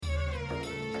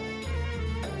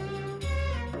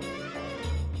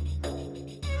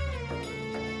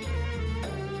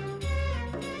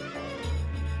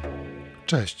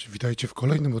Cześć, witajcie w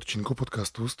kolejnym odcinku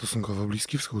podcastu Stosunkowo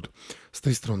Bliski Wschód. Z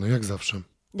tej strony, jak zawsze,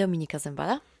 Dominika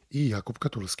Zembala. i Jakub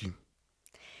Katulski.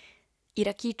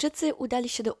 Irakijczycy udali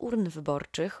się do urn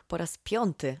wyborczych po raz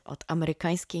 5. od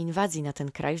amerykańskiej inwazji na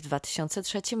ten kraj w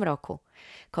 2003 roku.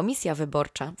 Komisja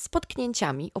wyborcza z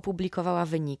potknięciami opublikowała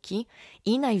wyniki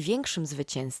i największym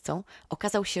zwycięzcą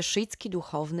okazał się szyicki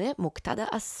duchowny Muqtada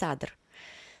as-Sadr.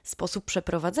 Sposób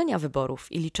przeprowadzenia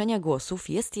wyborów i liczenia głosów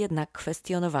jest jednak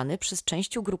kwestionowany przez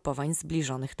część ugrupowań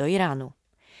zbliżonych do Iranu.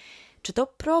 Czy to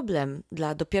problem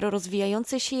dla dopiero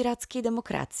rozwijającej się irackiej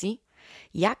demokracji?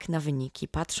 Jak na wyniki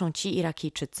patrzą ci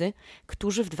Irakijczycy,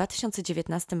 którzy w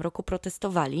 2019 roku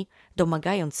protestowali,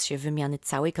 domagając się wymiany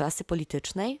całej klasy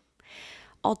politycznej?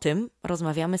 O tym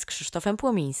rozmawiamy z Krzysztofem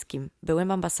Płomińskim,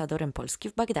 byłym ambasadorem Polski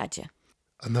w Bagdadzie.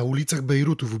 A na ulicach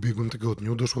Bejrutu w ubiegłym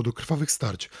tygodniu doszło do krwawych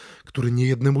starć, które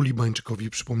niejednemu Libańczykowi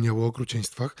przypomniało o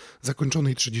okrucieństwach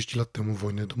zakończonej 30 lat temu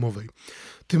wojny domowej.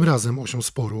 Tym razem osią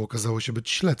sporu okazało się być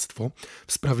śledztwo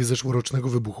w sprawie zeszłorocznego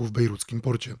wybuchu w bejruckim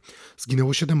porcie.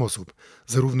 Zginęło 7 osób,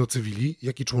 zarówno cywili,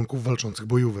 jak i członków walczących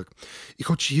bojówek. I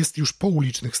choć jest już po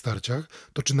ulicznych starciach,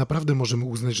 to czy naprawdę możemy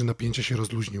uznać, że napięcia się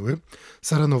rozluźniły?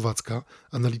 Sara Nowacka,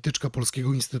 analityczka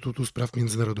Polskiego Instytutu Spraw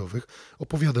Międzynarodowych,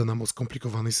 opowiada nam o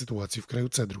skomplikowanej sytuacji w kraju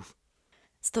cedrów.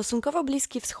 Stosunkowo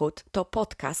Bliski Wschód to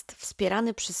podcast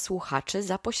wspierany przez słuchaczy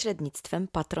za pośrednictwem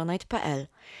patronite.pl.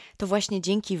 To właśnie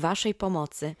dzięki Waszej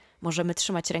pomocy możemy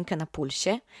trzymać rękę na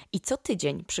pulsie i co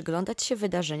tydzień przyglądać się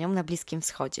wydarzeniom na Bliskim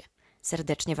Wschodzie.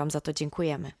 Serdecznie Wam za to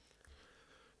dziękujemy.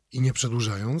 I nie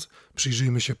przedłużając,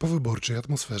 przyjrzyjmy się powyborczej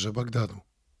atmosferze Bagdadu.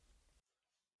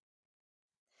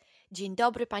 Dzień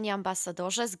dobry, panie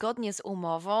ambasadorze. Zgodnie z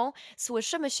umową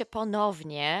słyszymy się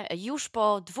ponownie już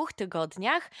po 2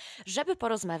 tygodniach, żeby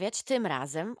porozmawiać tym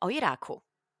razem o Iraku.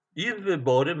 I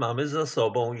wybory mamy za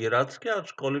sobą irackie,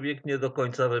 aczkolwiek nie do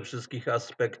końca we wszystkich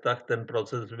aspektach ten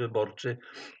proces wyborczy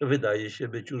wydaje się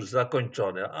być już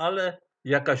zakończony, ale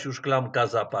jakaś już klamka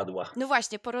zapadła. No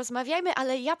właśnie, porozmawiajmy,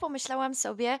 ale ja pomyślałam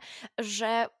sobie,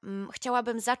 że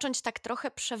chciałabym zacząć tak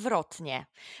trochę przewrotnie.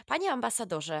 Panie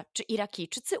ambasadorze, czy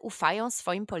Irakijczycy ufają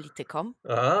swoim politykom?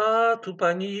 A tu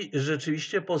pani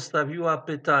rzeczywiście postawiła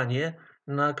pytanie,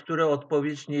 na które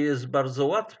odpowiedź nie jest bardzo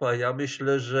łatwa. Ja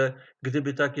myślę, że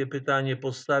gdyby takie pytanie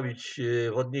postawić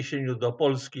w odniesieniu do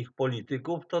polskich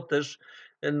polityków, to też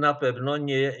na pewno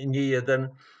nie jeden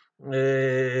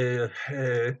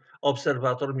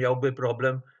obserwator miałby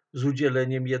problem z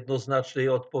udzieleniem jednoznacznej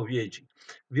odpowiedzi.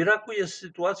 W Iraku jest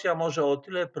sytuacja może o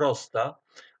tyle prosta,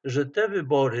 że te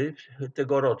wybory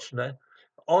tegoroczne,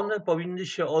 one powinny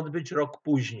się odbyć rok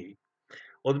później.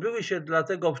 Odbyły się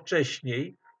dlatego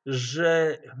wcześniej,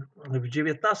 że w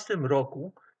 19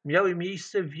 roku miały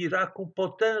miejsce w Iraku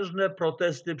potężne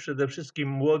protesty przede wszystkim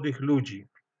młodych ludzi,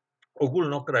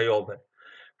 ogólnokrajowe.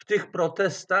 W tych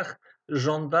protestach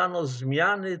żądano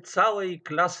zmiany całej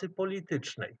klasy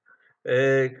politycznej.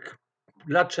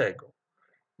 Dlaczego?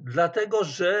 Dlatego,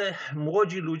 że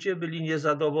młodzi ludzie byli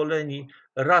niezadowoleni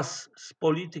raz z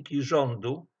polityki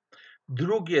rządu,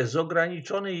 drugie z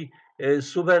ograniczonej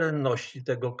suwerenności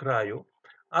tego kraju,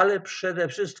 ale przede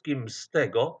wszystkim z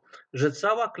tego, że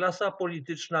cała klasa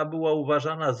polityczna była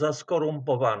uważana za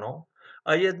skorumpowaną,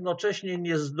 a jednocześnie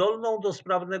niezdolną do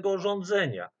sprawnego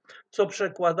rządzenia, co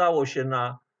przekładało się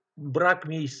na brak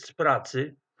miejsc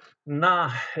pracy,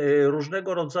 na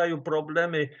różnego rodzaju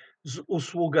problemy z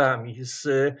usługami,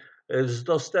 z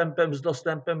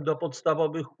dostępem do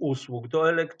podstawowych usług, do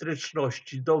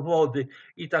elektryczności, do wody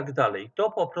i tak dalej.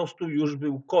 To po prostu już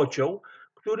był kocioł,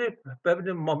 który w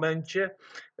pewnym momencie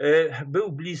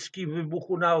był bliski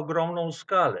wybuchu na ogromną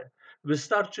skalę.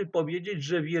 Wystarczy powiedzieć,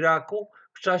 że w Iraku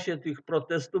w czasie tych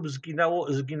protestów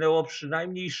zginęło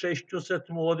przynajmniej 600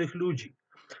 młodych ludzi.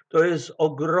 To jest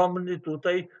ogromny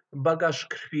tutaj bagaż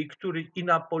krwi, który i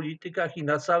na politykach, i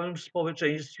na całym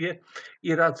społeczeństwie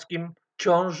irackim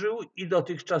ciążył i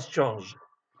dotychczas ciąży.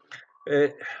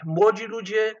 Młodzi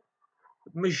ludzie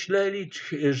myśleli,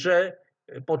 że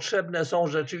potrzebne są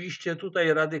rzeczywiście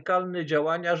tutaj radykalne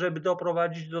działania, żeby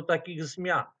doprowadzić do takich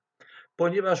zmian.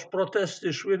 Ponieważ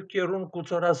protesty szły w kierunku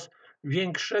coraz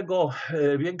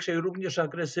większej również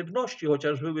agresywności,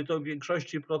 chociaż były to w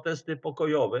większości protesty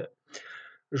pokojowe,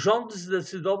 rząd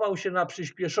zdecydował się na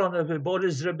przyspieszone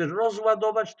wybory, żeby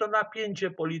rozładować to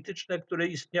napięcie polityczne, które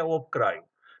istniało w kraju.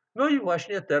 No i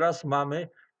właśnie teraz mamy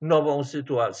nową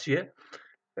sytuację,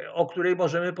 o której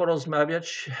możemy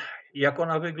porozmawiać, jak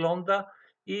ona wygląda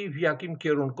i w jakim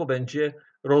kierunku będzie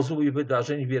rozwój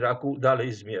wydarzeń w Iraku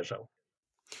dalej zmierzał.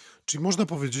 Czyli można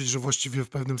powiedzieć, że właściwie w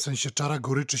pewnym sensie czara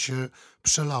goryczy się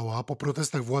przelała. Po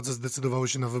protestach władze zdecydowały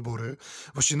się na wybory,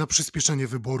 właściwie na przyspieszenie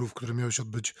wyborów, które miały się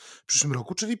odbyć w przyszłym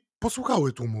roku, czyli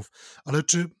posłuchały tłumów. Ale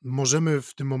czy możemy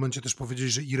w tym momencie też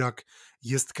powiedzieć, że Irak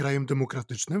jest krajem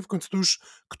demokratycznym? W końcu to już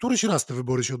któryś raz te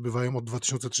wybory się odbywają od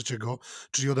 2003,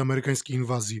 czyli od amerykańskiej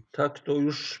inwazji. Tak, to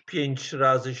już 5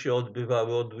 razy się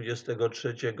odbywały od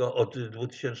 2003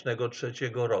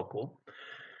 roku.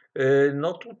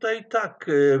 No tutaj tak,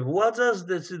 władza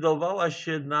zdecydowała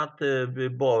się na te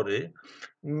wybory,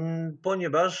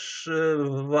 ponieważ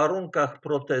w warunkach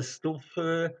protestów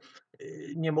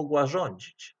nie mogła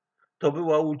rządzić. To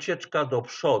była ucieczka do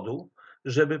przodu,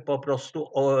 żeby po prostu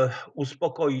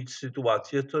uspokoić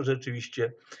sytuację, co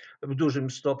rzeczywiście w dużym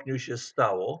stopniu się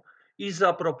stało, i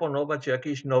zaproponować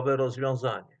jakieś nowe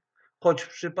rozwiązanie. Choć w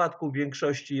przypadku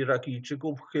większości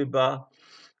Irakijczyków chyba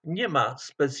nie ma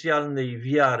specjalnej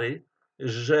wiary,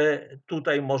 że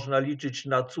tutaj można liczyć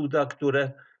na cuda,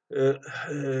 które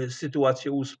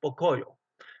sytuację uspokoją.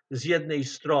 Z jednej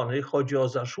strony chodzi o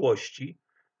zaszłości,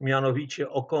 mianowicie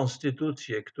o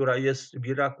konstytucję, która jest w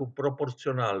Iraku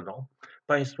proporcjonalną.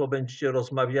 Państwo będziecie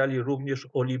rozmawiali również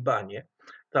o Libanie.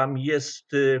 Tam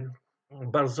jest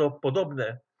bardzo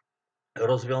podobne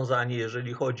rozwiązanie,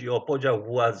 jeżeli chodzi o podział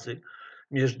władzy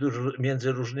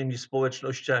między różnymi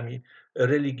społecznościami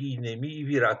religijnymi, i w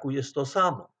Iraku jest to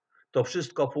samo. To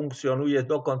wszystko funkcjonuje,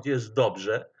 dokąd jest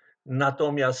dobrze.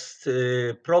 Natomiast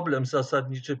problem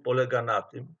zasadniczy polega na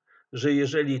tym, że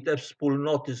jeżeli te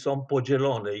wspólnoty są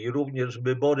podzielone i również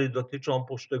wybory dotyczą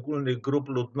poszczególnych grup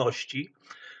ludności,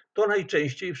 to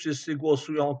najczęściej wszyscy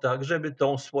głosują tak, żeby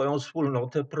tą swoją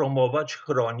wspólnotę promować,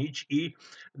 chronić i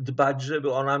dbać,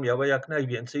 żeby ona miała jak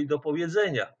najwięcej do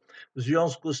powiedzenia. W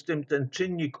związku z tym ten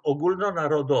czynnik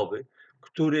ogólnonarodowy,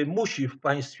 który musi w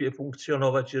państwie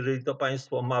funkcjonować, jeżeli to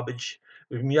państwo ma być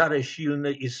w miarę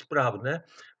silne i sprawne,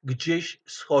 gdzieś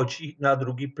schodzi na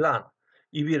drugi plan.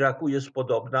 I w Iraku jest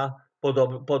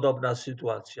podobna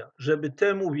sytuacja. Żeby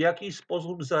temu w jakiś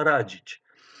sposób zaradzić,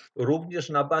 również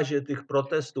na bazie tych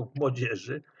protestów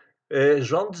młodzieży,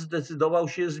 rząd zdecydował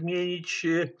się zmienić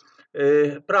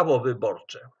prawo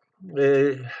wyborcze.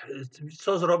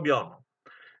 Co zrobiono?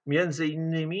 Między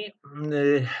innymi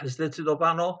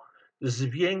zdecydowano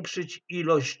zwiększyć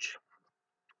ilość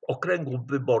okręgów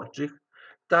wyborczych,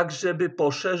 tak żeby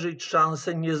poszerzyć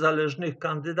szanse niezależnych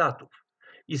kandydatów.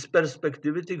 I z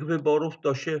perspektywy tych wyborów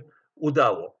to się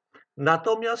udało.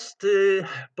 Natomiast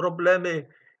problemy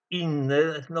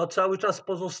inne cały czas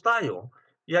pozostają.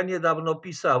 Ja niedawno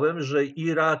pisałem, że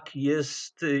Irak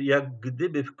jest jak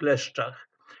gdyby w kleszczach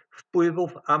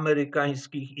wpływów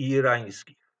amerykańskich i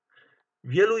irańskich.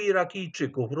 Wielu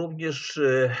Irakijczyków, również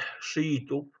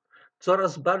szyitów,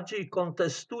 coraz bardziej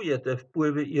kontestuje te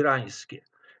wpływy irańskie.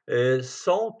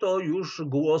 Są to już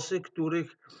głosy,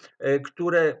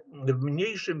 które w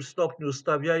mniejszym stopniu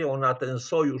stawiają na ten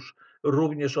sojusz,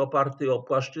 również oparty o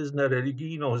płaszczyznę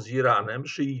religijną z Iranem,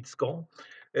 szyicką,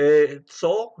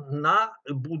 co na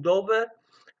budowę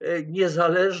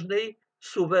niezależnej,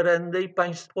 suwerennej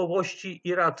państwowości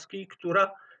irackiej,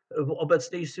 która w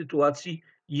obecnej sytuacji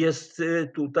jest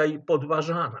tutaj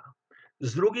podważana.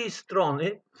 Z drugiej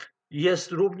strony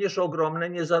jest również ogromne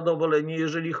niezadowolenie,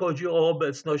 jeżeli chodzi o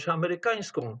obecność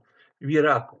amerykańską w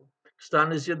Iraku.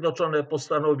 Stany Zjednoczone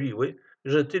postanowiły,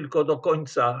 że tylko do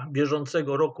końca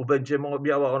bieżącego roku będzie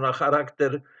miała ona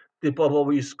charakter typowo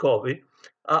wojskowy,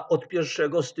 a od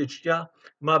 1 stycznia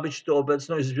ma być to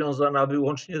obecność związana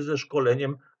wyłącznie ze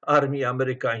szkoleniem armii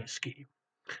amerykańskiej.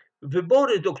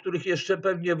 Wybory, do których jeszcze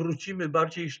pewnie wrócimy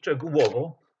bardziej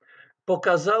szczegółowo,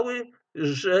 pokazały,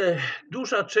 że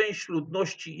duża część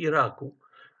ludności Iraku,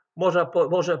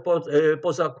 może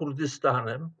poza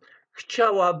Kurdystanem,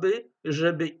 chciałaby,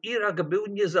 żeby Irak był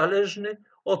niezależny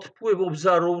od wpływów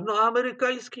zarówno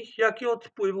amerykańskich, jak i od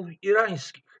wpływów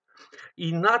irańskich.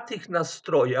 I na tych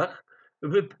nastrojach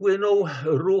wypłynął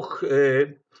ruch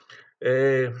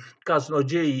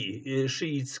kaznodziei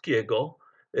szyickiego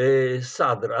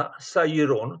Sadra,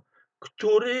 Sairun,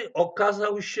 który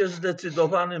okazał się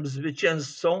zdecydowanym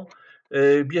zwycięzcą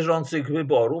bieżących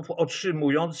wyborów,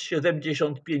 otrzymując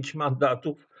 75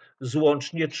 mandatów z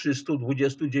łącznie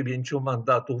 329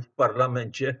 mandatów w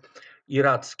parlamencie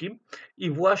irackim.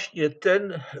 I właśnie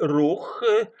ten ruch,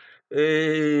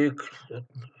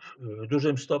 w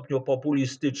dużym stopniu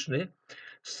populistyczny,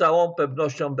 z całą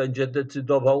pewnością będzie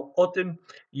decydował o tym,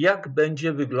 jak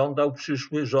będzie wyglądał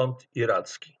przyszły rząd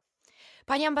iracki.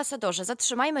 Panie ambasadorze,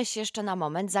 zatrzymajmy się jeszcze na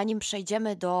moment, zanim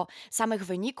przejdziemy do samych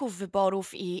wyników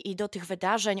wyborów i do tych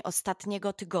wydarzeń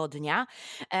ostatniego tygodnia,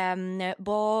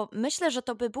 bo myślę, że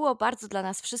to by było bardzo dla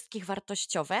nas wszystkich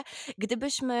wartościowe,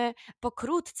 gdybyśmy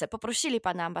pokrótce poprosili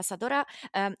pana ambasadora,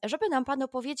 żeby nam pan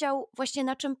opowiedział właśnie,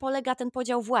 na czym polega ten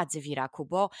podział władzy w Iraku,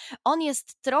 bo on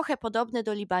jest trochę podobny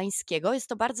do libańskiego, jest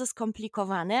to bardzo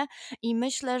skomplikowane i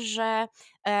myślę, że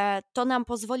to nam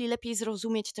pozwoli lepiej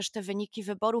zrozumieć też te wyniki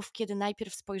wyborów, kiedy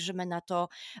najpierw spojrzymy na to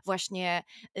właśnie,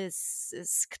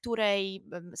 z której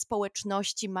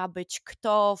społeczności ma być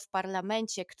kto w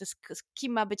parlamencie,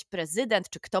 kim ma być prezydent,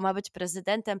 czy kto ma być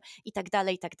prezydentem i tak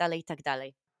dalej, i tak dalej, i tak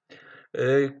dalej.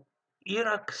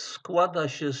 Irak składa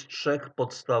się z 3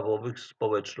 podstawowych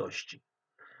społeczności.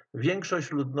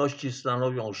 Większość ludności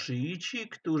stanowią szyici,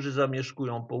 którzy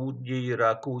zamieszkują południe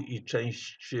Iraku i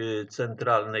część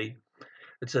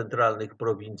centralnych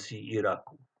prowincji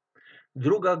Iraku.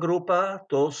 Druga grupa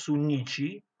to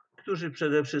sunnici, którzy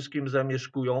przede wszystkim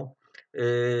zamieszkują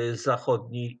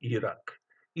zachodni Irak.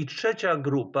 I trzecia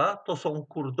grupa to są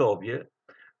Kurdowie,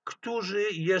 którzy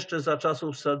jeszcze za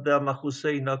czasów Saddama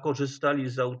Husseina korzystali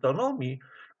z autonomii,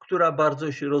 która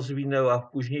bardzo się rozwinęła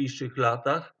w późniejszych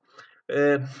latach,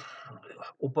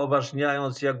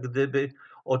 upoważniając jak gdyby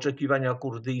oczekiwania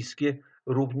kurdyjskie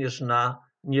również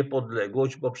na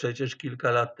niepodległość, bo przecież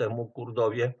kilka lat temu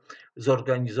Kurdowie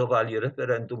zorganizowali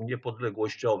referendum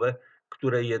niepodległościowe,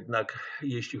 które jednak,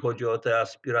 jeśli chodzi o te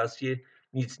aspiracje,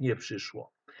 nic nie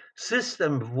przyszło.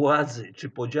 System władzy czy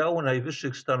podziału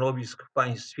najwyższych stanowisk w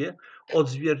państwie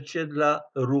odzwierciedla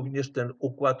również ten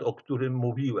układ, o którym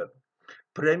mówiłem.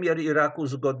 Premier Iraku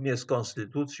zgodnie z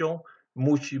konstytucją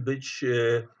musi być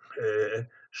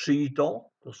szyitą,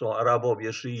 to są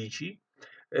Arabowie szyici.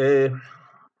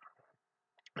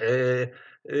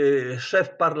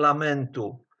 Szef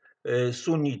parlamentu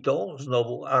sunnitą,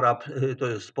 znowu to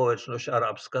jest społeczność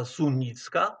arabska,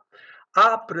 sunnicka,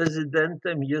 a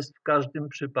prezydentem jest w każdym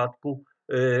przypadku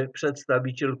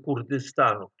przedstawiciel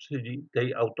Kurdystanu, czyli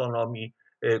tej autonomii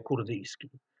kurdyjskiej.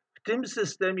 W tym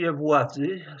systemie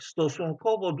władzy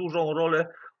stosunkowo dużą rolę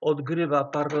odgrywa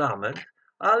parlament,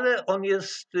 ale on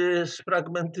jest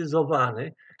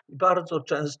sfragmentyzowany. Bardzo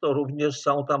często również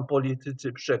są tam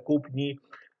politycy przekupni,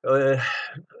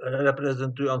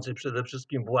 reprezentujący przede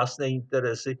wszystkim własne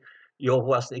interesy i o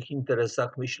własnych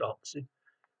interesach myślący.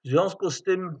 W związku z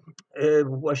tym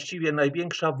właściwie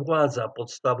największa władza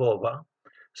podstawowa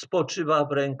spoczywa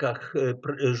w rękach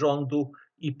rządu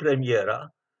i premiera,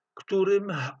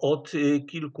 którym od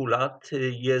kilku lat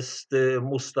jest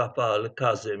Mustafa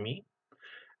al-Kazemi.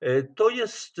 To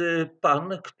jest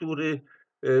pan, który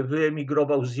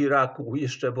wyemigrował z Iraku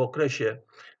jeszcze w okresie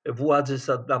władzy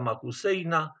Saddama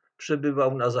Husseina,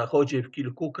 przebywał na zachodzie w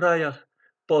kilku krajach,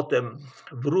 potem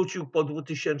wrócił po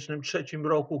 2003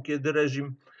 roku, kiedy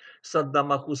reżim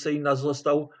Saddama Husseina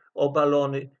został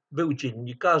obalony. Był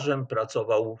dziennikarzem,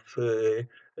 pracował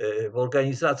w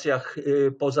organizacjach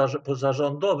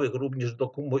pozarządowych, również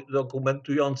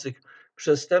dokumentujących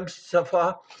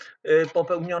przestępstwa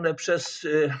popełnione przez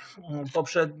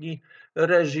poprzedni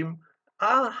reżim.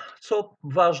 A co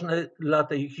ważne dla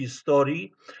tej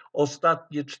historii,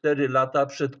 ostatnie 4 lata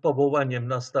przed powołaniem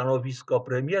na stanowisko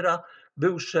premiera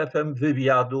był szefem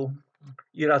wywiadu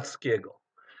irackiego.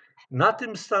 Na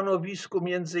tym stanowisku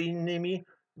między innymi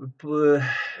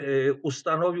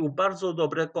ustanowił bardzo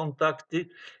dobre kontakty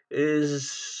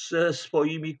ze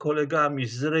swoimi kolegami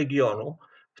z regionu,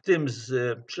 w tym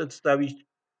z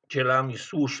przedstawicielami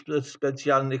służb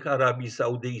specjalnych Arabii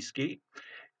Saudyjskiej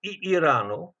i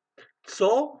Iranu,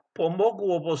 co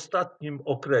pomogło w ostatnim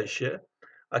okresie,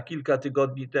 a kilka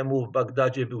tygodni temu w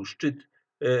Bagdadzie był szczyt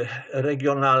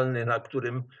regionalny,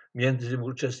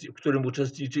 w którym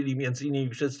uczestniczyli między innymi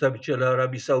przedstawiciele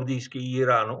Arabii Saudyjskiej i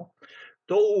Iranu.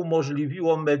 To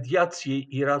umożliwiło mediację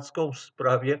iracką w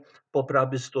sprawie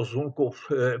poprawy stosunków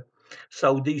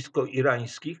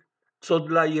saudyjsko-irańskich, co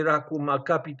dla Iraku ma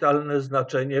kapitalne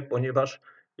znaczenie, ponieważ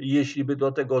jeśli by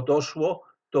do tego doszło,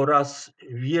 to raz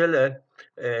wiele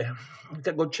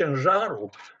tego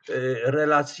ciężaru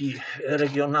relacji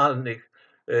regionalnych,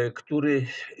 który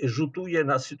rzutuje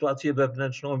na sytuację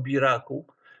wewnętrzną w Iraku,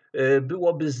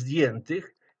 byłoby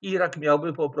zdjętych. Irak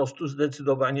miałby po prostu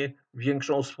zdecydowanie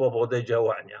większą swobodę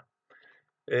działania.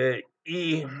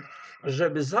 I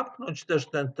żeby zamknąć też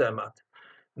ten temat,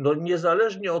 no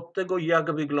niezależnie od tego,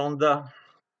 jak wygląda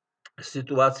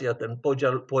sytuacja, ten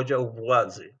podział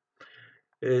władzy,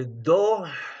 do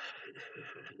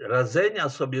radzenia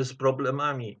sobie z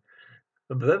problemami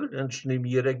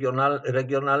wewnętrznymi,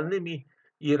 regionalnymi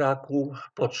Iraku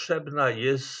potrzebna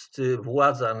jest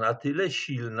władza na tyle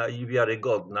silna i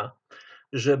wiarygodna,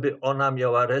 żeby ona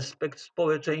miała respekt w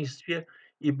społeczeństwie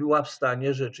i była w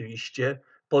stanie rzeczywiście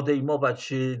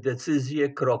podejmować decyzje,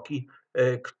 kroki,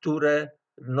 które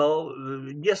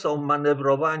nie są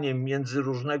manewrowaniem między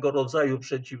różnego rodzaju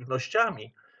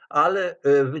przeciwnościami, ale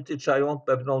wytyczają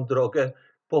pewną drogę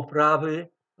poprawy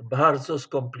bardzo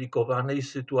skomplikowanej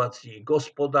sytuacji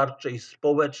gospodarczej,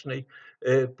 społecznej,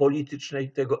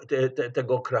 politycznej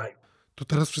tego kraju. To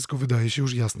teraz wszystko wydaje się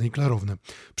już jasne i klarowne.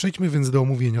 Przejdźmy więc do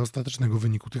omówienia ostatecznego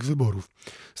wyniku tych wyborów.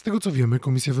 Z tego co wiemy,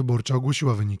 Komisja Wyborcza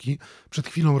ogłosiła wyniki. Przed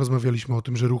chwilą rozmawialiśmy o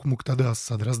tym, że ruch Muqtada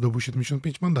as-Sadra zdobył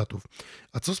 75 mandatów.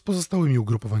 A co z pozostałymi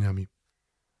ugrupowaniami?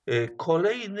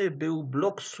 Kolejny był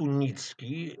blok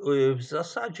sunnicki, w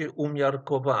zasadzie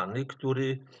umiarkowany,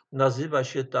 który nazywa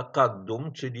się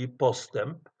Takaddum, czyli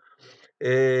postęp.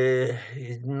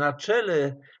 Na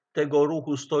czele tego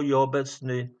ruchu stoi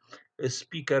obecny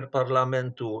speaker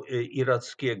parlamentu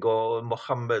irackiego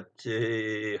Mohammed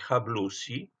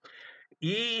Hablusi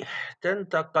i ten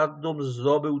Takaddum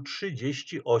zdobył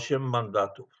 38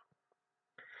 mandatów.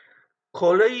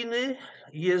 Kolejny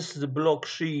jest blok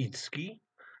szyicki,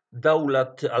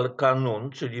 Daulat al-Kanun,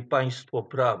 czyli państwo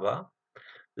prawa,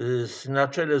 na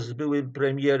czele z byłym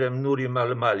premierem Nurim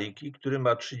al-Maliki, który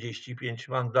ma 35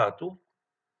 mandatów.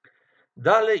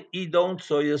 Dalej idą,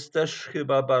 co jest też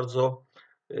chyba bardzo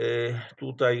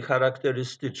tutaj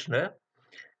charakterystyczne,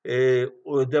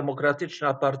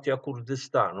 Demokratyczna Partia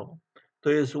Kurdystanu. To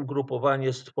jest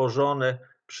ugrupowanie stworzone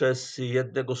przez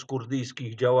jednego z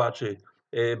kurdyjskich działaczy,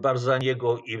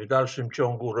 Barzaniego, i w dalszym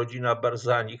ciągu rodzina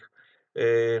Barzanich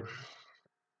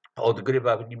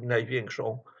odgrywa w nim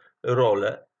największą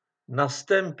rolę.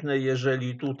 Następne,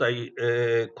 jeżeli tutaj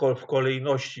w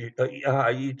kolejności,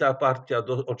 i ta partia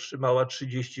otrzymała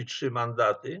 33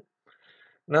 mandaty.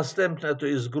 Następna to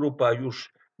jest grupa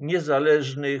już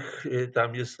niezależnych,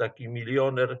 tam jest taki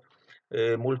milioner,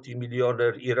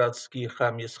 multimilioner iracki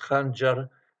Hamis Handżar,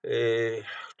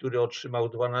 który otrzymał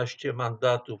 12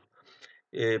 mandatów.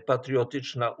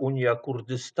 Patriotyczna Unia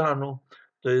Kurdystanu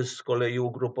to jest z kolei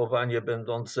ugrupowanie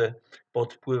będące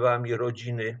pod wpływami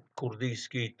rodziny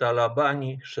kurdyjskiej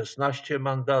Talabani, 16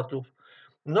 mandatów.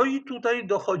 No i tutaj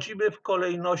dochodzimy w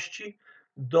kolejności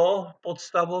do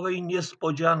podstawowej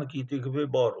niespodzianki tych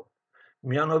wyborów.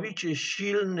 Mianowicie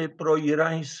silny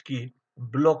proirański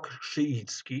blok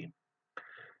szyicki,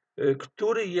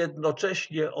 który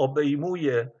jednocześnie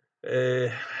obejmuje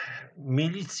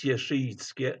milicje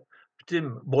szyickie, w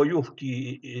tym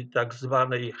bojówki tak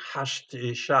zwanej Haszt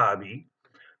Shaabi,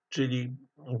 czyli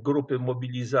grupy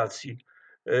mobilizacji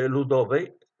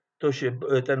ludowej.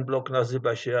 Ten blok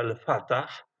nazywa się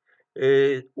Al-Fatah.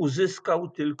 Uzyskał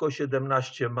tylko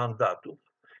 17 mandatów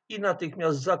i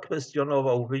natychmiast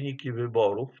zakwestionował wyniki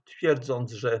wyborów,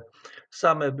 twierdząc, że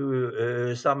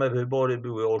same wybory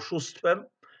były oszustwem,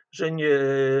 że nie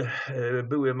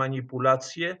były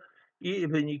manipulacje i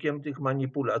wynikiem tych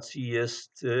manipulacji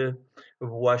jest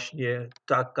właśnie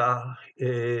taka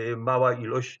mała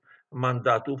ilość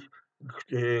mandatów,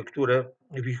 które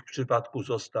w ich przypadku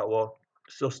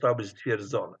zostały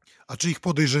stwierdzone. A czy ich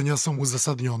podejrzenia są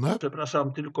uzasadnione?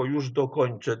 Przepraszam, tylko już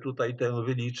dokończę tutaj tę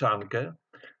wyliczankę.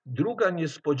 Druga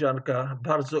niespodzianka,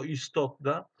 bardzo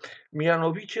istotna,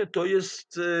 mianowicie to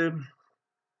jest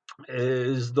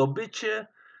zdobycie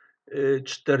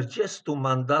 40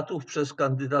 mandatów przez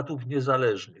kandydatów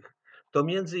niezależnych. To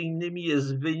między innymi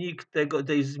jest wynik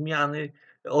tej zmiany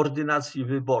ordynacji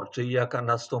wyborczej, jaka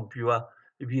nastąpiła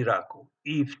w Iraku.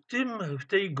 I w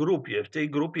tej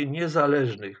grupie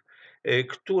niezależnych,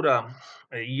 która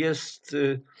jest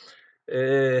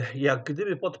jak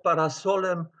gdyby pod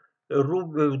parasolem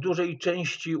w dużej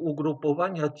części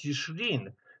ugrupowania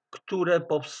Tishrin, które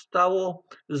powstało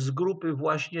z grupy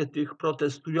właśnie tych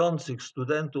protestujących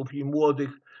studentów i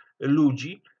młodych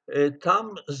ludzi.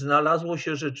 Tam znalazło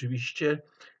się rzeczywiście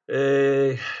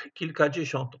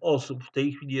kilkadziesiąt osób. W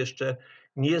tej chwili jeszcze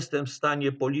nie jestem w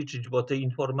stanie policzyć, bo te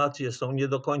informacje są nie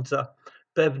do końca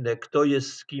pewne, kto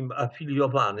jest z kim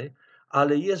afiliowany,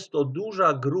 ale jest to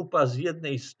duża grupa z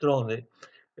jednej strony,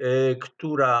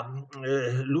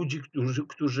 ludzi,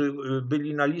 którzy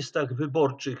byli na listach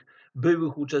wyborczych,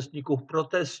 byłych uczestników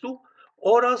protestu,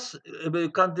 oraz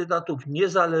kandydatów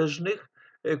niezależnych,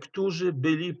 którzy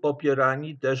byli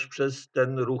popierani też przez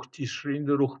ten ruch Tishrin,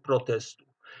 ruch protestu.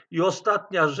 I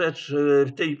ostatnia rzecz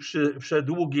w tej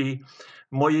przedługiej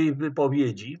mojej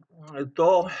wypowiedzi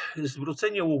to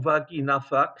zwrócenie uwagi na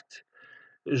fakt,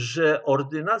 że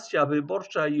ordynacja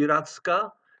wyborcza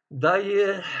iracka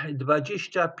daje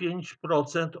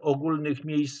 25%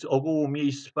 ogółu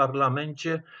miejsc w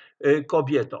parlamencie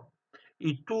kobietom.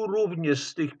 I tu również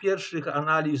z tych pierwszych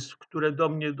analiz, które do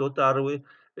mnie dotarły,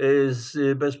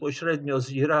 bezpośrednio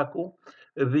z Iraku,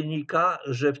 wynika,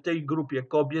 że w tej grupie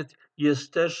kobiet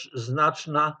jest też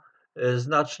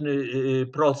znaczny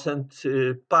procent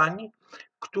pań,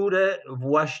 które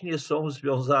właśnie są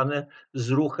związane z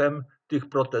ruchem tych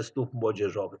protestów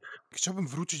młodzieżowych. Chciałbym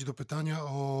wrócić do pytania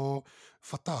o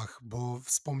Fatah, bo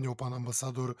wspomniał pan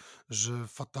ambasador, że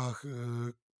Fatah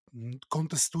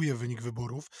kontestuje wynik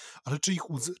wyborów, ale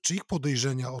czy ich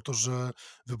podejrzenia o to, że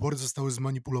wybory zostały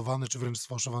zmanipulowane, czy wręcz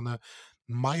sfałszowane,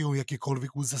 mają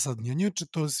jakiekolwiek uzasadnienie, czy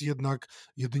to jest jednak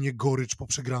jedynie gorycz po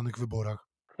przegranych wyborach?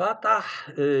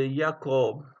 Fatah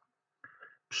jako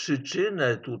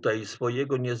przyczynę tutaj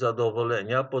swojego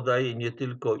niezadowolenia podaje nie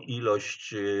tylko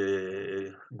ilość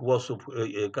głosów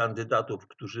kandydatów,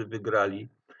 którzy wygrali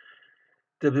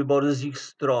te wybory z ich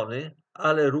strony,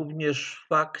 ale również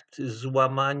fakt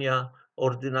złamania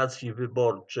ordynacji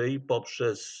wyborczej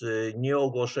poprzez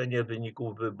nieogłoszenie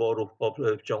wyników wyborów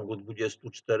w ciągu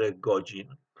 24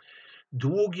 godzin.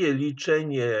 Długie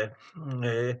liczenie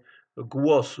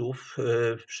głosów.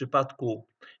 W przypadku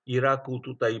Iraku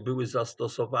tutaj były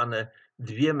zastosowane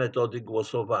dwie metody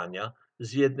głosowania.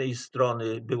 Z jednej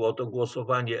strony było to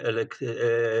głosowanie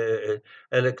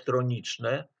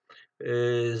elektroniczne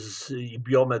i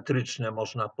biometryczne,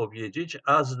 można powiedzieć,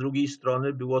 a z drugiej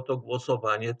strony było to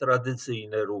głosowanie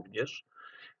tradycyjne również.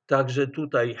 Także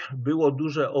tutaj było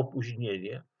duże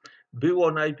opóźnienie.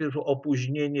 Było najpierw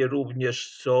opóźnienie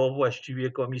również, co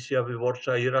właściwie Komisja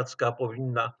Wyborcza iracka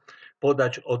powinna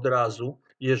podać od razu,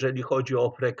 jeżeli chodzi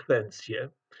o frekwencję.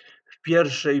 W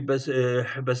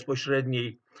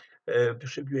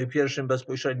przy pierwszym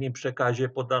bezpośrednim przekazie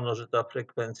podano, że ta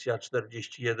frekwencja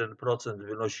 41%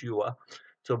 wynosiła,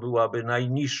 co byłaby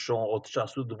najniższą od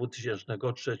czasu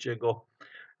 2003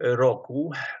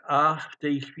 roku, a w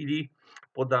tej chwili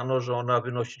podano, że ona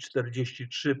wynosi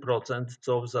 43%,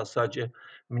 co w zasadzie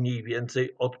mniej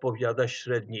więcej odpowiada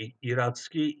średniej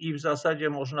irackiej i w zasadzie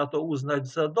można to uznać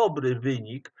za dobry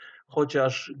wynik,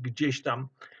 chociaż gdzieś tam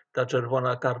ta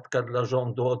czerwona kartka dla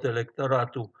rządu od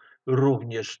elektoratu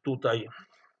również tutaj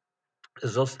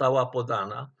została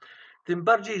podana. Tym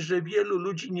bardziej, że wielu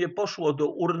ludzi nie poszło do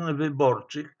urn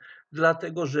wyborczych,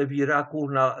 dlatego że w Iraku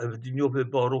w dniu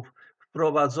wyborów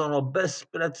wprowadzono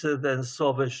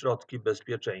bezprecedensowe środki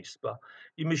bezpieczeństwa.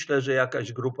 I myślę, że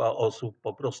jakaś grupa osób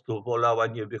po prostu wolała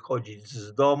nie wychodzić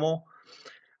z domu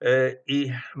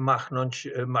i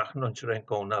machnąć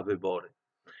ręką na wybory.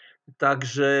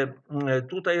 Także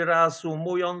tutaj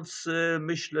reasumując,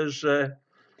 myślę, że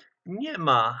nie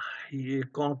ma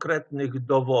konkretnych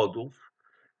dowodów,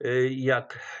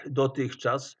 jak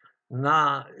dotychczas,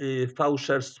 na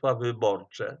fałszerstwa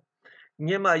wyborcze.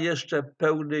 Nie ma jeszcze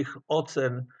pełnych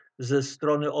ocen ze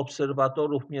strony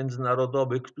obserwatorów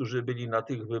międzynarodowych, którzy byli na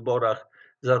tych wyborach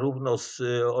zarówno z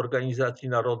Organizacji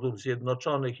Narodów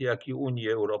Zjednoczonych, jak i Unii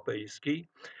Europejskiej,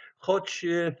 choć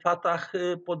Fatah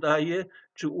podaje,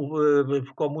 czy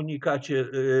w komunikacie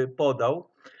podał,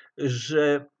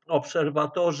 że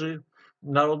obserwatorzy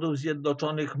Narodów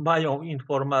Zjednoczonych mają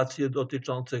informacje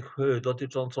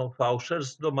dotyczącą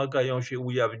fałszerstw, domagają się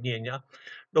ujawnienia.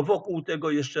 No wokół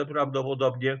tego jeszcze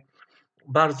prawdopodobnie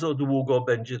bardzo długo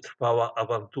będzie trwała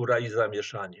awantura i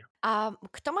zamieszanie. A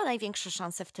kto ma największe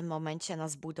szanse w tym momencie na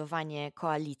zbudowanie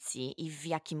koalicji i w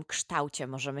jakim kształcie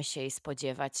możemy się jej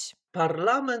spodziewać?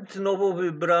 Parlament nowo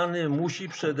wybrany musi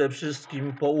przede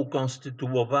wszystkim po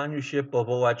ukonstytuowaniu się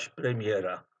powołać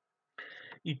premiera.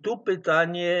 I tu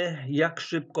pytanie, jak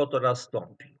szybko to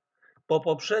nastąpi. Po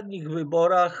poprzednich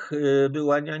wyborach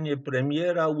wyłanianie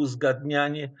premiera,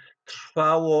 uzgadnianie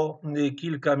trwało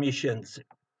kilka miesięcy.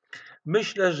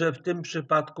 Myślę, że w tym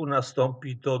przypadku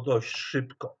nastąpi to dość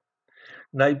szybko.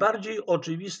 Najbardziej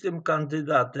oczywistym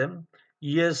kandydatem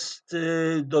jest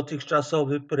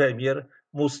dotychczasowy premier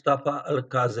Mustafa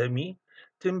Al-Kazemi,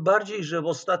 tym bardziej, że w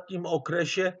ostatnim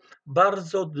okresie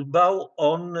bardzo dbał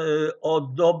on o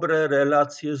dobre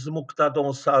relacje z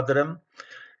Muqtadą Sadrem,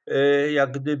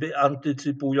 jak gdyby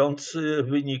antycypując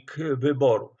wynik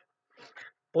wyborów.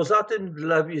 Poza tym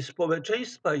dla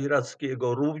społeczeństwa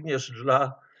irackiego, również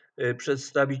dla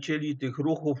przedstawicieli tych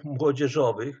ruchów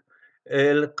młodzieżowych,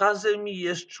 El-Kazemi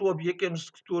jest człowiekiem,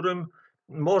 z którym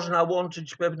można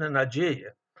łączyć pewne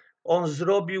nadzieje. On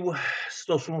zrobił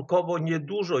stosunkowo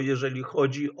niedużo, jeżeli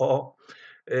chodzi o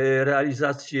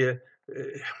realizację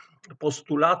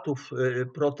postulatów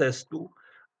protestu,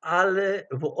 ale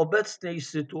w obecnej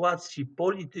sytuacji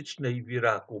politycznej w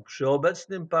Iraku, przy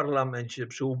obecnym parlamencie,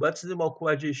 przy obecnym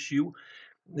układzie sił,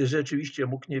 rzeczywiście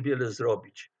mógł niewiele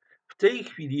zrobić. W tej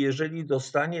chwili, jeżeli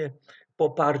dostanie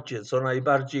poparcie, co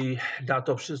najbardziej na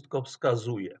to wszystko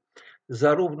wskazuje,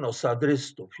 zarówno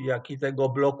sadrystów, jak i tego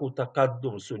bloku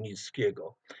Takaddum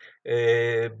sunnickiego,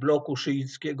 bloku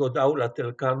szyickiego Daulat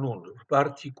el-Kanun,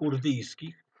 partii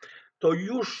kurdyjskich, to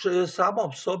już samo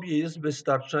w sobie jest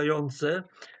wystarczające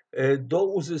do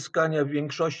uzyskania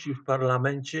większości w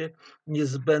parlamencie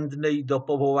niezbędnej do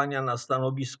powołania na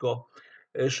stanowisko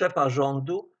szefa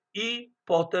rządu i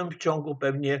potem w ciągu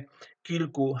pewnie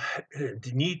kilku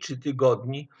dni czy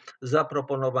tygodni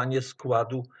zaproponowanie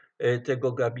składu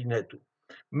tego gabinetu.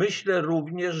 Myślę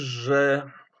również,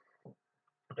 że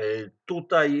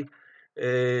tutaj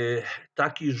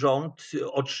taki rząd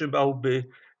otrzymałby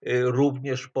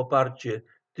również poparcie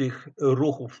tych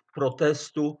ruchów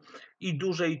protestu i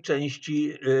dużej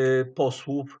części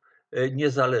posłów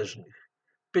niezależnych.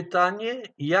 Pytanie,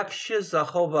 jak się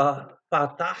zachowa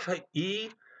Fatah i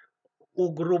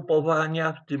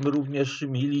ugrupowania, w tym również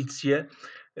milicje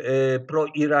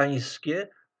proirańskie,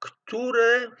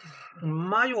 które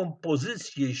mają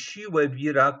pozycję, siłę w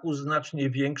Iraku znacznie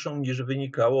większą niż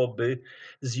wynikałoby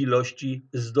z ilości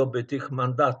zdobytych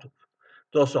mandatów.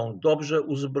 To są dobrze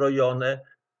uzbrojone,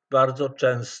 bardzo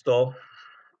często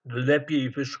lepiej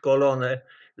wyszkolone,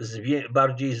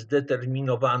 bardziej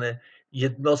zdeterminowane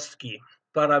jednostki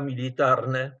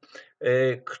paramilitarne,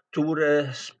 które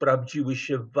sprawdziły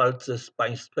się w walce z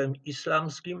państwem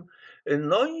islamskim,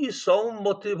 no i są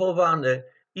motywowane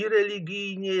i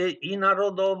religijnie, i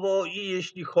narodowo, i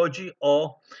jeśli chodzi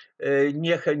o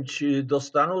niechęć do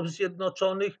Stanów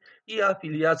Zjednoczonych i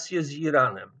afiliację z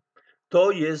Iranem.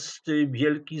 To jest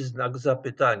wielki znak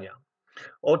zapytania.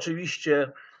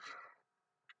 Oczywiście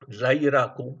dla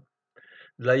Iraku,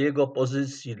 dla jego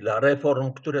pozycji, dla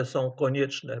reform, które są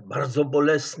konieczne, bardzo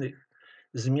bolesnych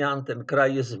zmian. Ten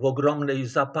kraj jest w ogromnej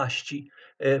zapaści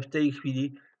w tej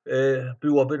chwili.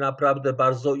 Byłoby naprawdę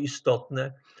bardzo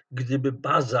istotne, gdyby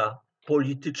baza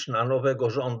polityczna nowego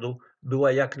rządu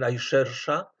była jak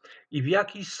najszersza i w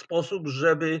jakiś sposób,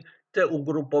 żeby te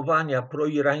ugrupowania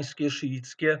proirańskie,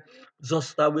 szyickie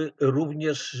zostały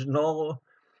również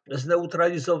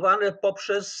zneutralizowane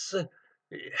poprzez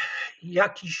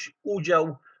jakiś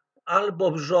udział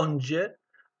albo w rządzie,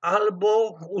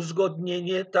 albo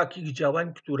uzgodnienie takich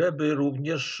działań, które by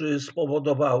również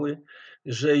spowodowały,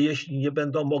 że jeśli nie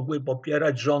będą mogły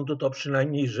popierać rządu, to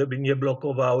przynajmniej żeby nie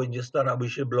blokowały, nie starały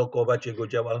się blokować jego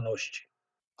działalności.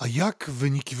 A jak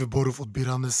wyniki wyborów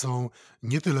odbierane są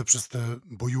nie tyle przez te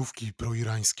bojówki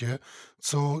proirańskie,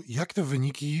 co jak te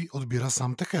wyniki odbiera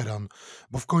sam Teheran?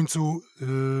 Bo w końcu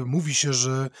mówi się,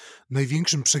 że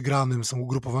największym przegranym są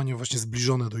ugrupowania właśnie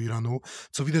zbliżone do Iranu,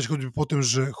 co widać choćby po tym,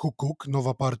 że Hukuk,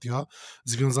 nowa partia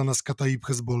związana z Kataib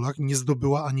Hezbollah, nie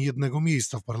zdobyła ani jednego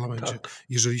miejsca w parlamencie, Tak,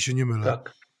 jeżeli się nie mylę.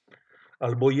 tak.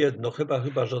 Albo jedno,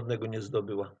 chyba żadnego nie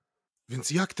zdobyła.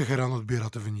 Więc jak Teheran odbiera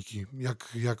te wyniki?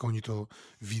 Jak oni to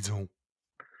widzą?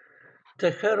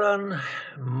 Teheran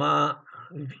ma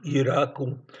w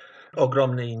Iraku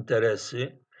ogromne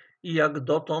interesy i jak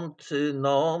dotąd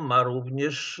ma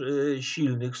również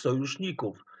silnych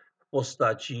sojuszników w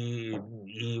postaci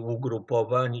i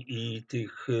ugrupowań, i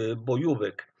tych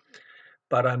bojówek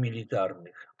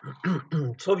paramilitarnych.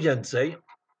 Co więcej,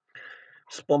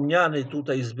 wspomniany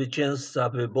tutaj zwycięzca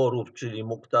wyborów, czyli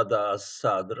Muqtada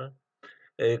as-Sadr,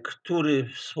 który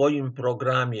w swoim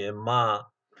programie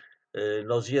ma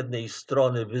z jednej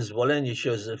strony wyzwolenie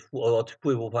się od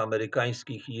wpływów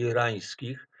amerykańskich i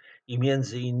irańskich i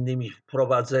między innymi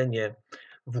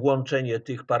włączenie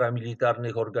tych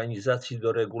paramilitarnych organizacji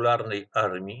do regularnej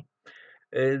armii.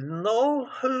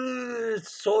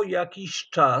 Co jakiś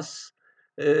czas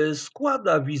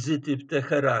składa wizyty w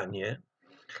Teheranie,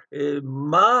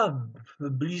 ma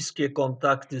bliskie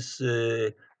kontakty z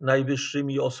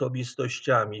najwyższymi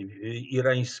osobistościami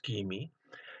irańskimi.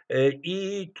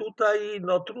 I tutaj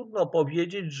trudno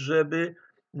powiedzieć, żeby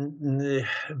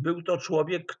był to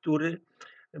człowiek, który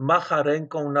macha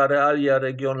ręką na realia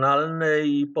regionalne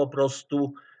i po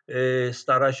prostu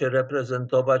stara się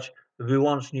reprezentować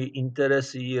wyłącznie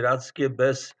interesy irackie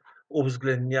bez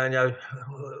uwzględniania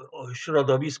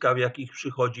środowiska, w jakich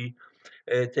przychodzi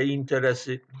te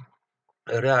interesy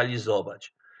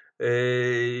realizować.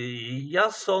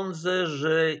 Ja sądzę,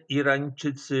 że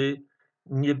Irańczycy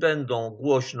nie będą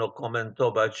głośno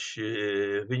komentować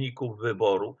wyników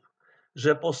wyborów,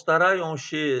 że postarają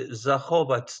się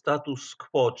zachować status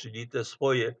quo, czyli te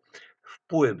swoje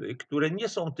wpływy, które nie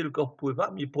są tylko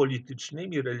wpływami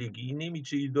politycznymi, religijnymi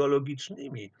czy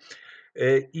ideologicznymi.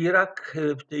 Irak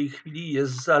w tej chwili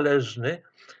jest zależny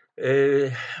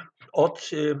od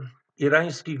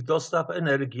irańskich dostaw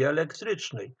energii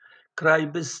elektrycznej. Kraj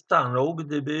by stanął,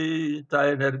 gdyby ta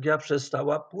energia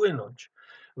przestała płynąć.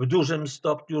 W dużym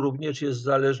stopniu również jest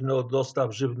zależny od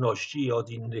dostaw żywności i od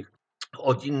innych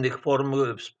od innych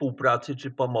form współpracy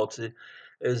czy pomocy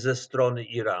ze strony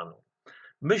Iranu.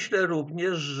 Myślę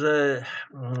również, że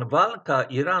walka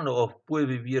Iranu o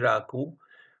wpływy w Iraku,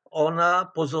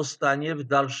 ona pozostanie w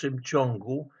dalszym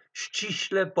ciągu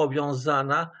ściśle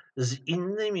powiązana z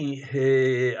innymi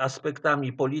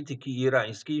aspektami polityki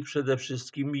irańskiej,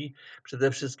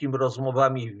 przede wszystkim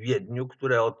rozmowami w Wiedniu,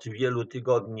 które od wielu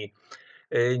tygodni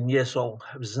nie są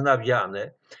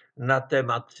wznawiane, na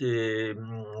temat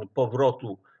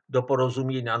powrotu do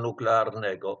porozumienia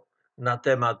nuklearnego, na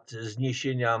temat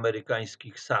zniesienia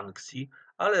amerykańskich sankcji,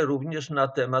 ale również na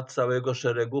temat całego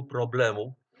szeregu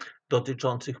problemów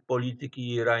dotyczących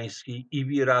polityki irańskiej i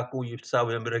w Iraku, i w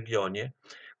całym regionie,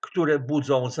 które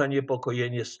budzą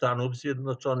zaniepokojenie Stanów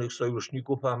Zjednoczonych,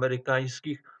 sojuszników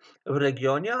amerykańskich w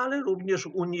regionie, ale również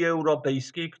Unii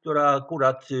Europejskiej, która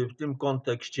akurat w tym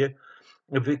kontekście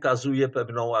wykazuje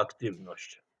pewną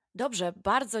aktywność. Dobrze,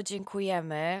 bardzo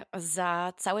dziękujemy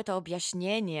za całe to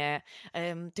objaśnienie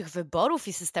tych wyborów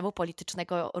i systemu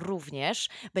politycznego również.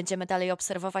 Będziemy dalej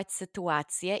obserwować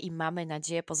sytuację i mamy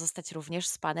nadzieję pozostać również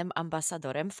z panem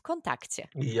ambasadorem w kontakcie.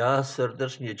 Ja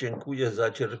serdecznie dziękuję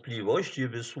za cierpliwość i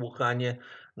wysłuchanie,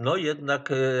 no jednak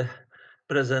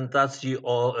prezentacji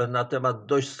na temat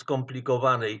dość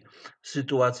skomplikowanej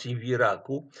sytuacji w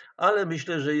Iraku, ale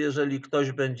myślę, że jeżeli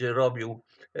ktoś będzie robił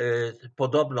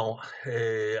podobną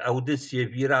audycję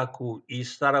w Iraku i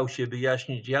starał się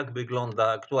wyjaśnić, jak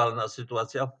wygląda aktualna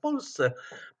sytuacja w Polsce,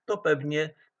 to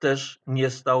pewnie też nie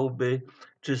stałby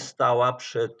czy stała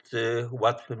przed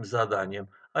łatwym zadaniem.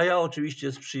 A ja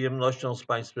oczywiście z przyjemnością z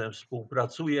państwem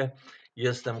współpracuję.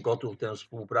 Jestem gotów tę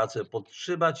współpracę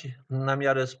podtrzymać na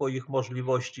miarę swoich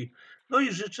możliwości. No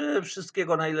i życzę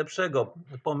wszystkiego najlepszego,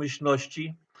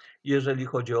 pomyślności, jeżeli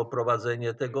chodzi o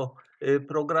prowadzenie tego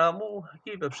programu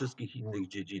i we wszystkich innych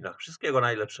dziedzinach. Wszystkiego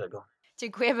najlepszego.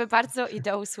 Dziękujemy bardzo i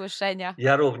do usłyszenia.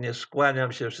 Ja również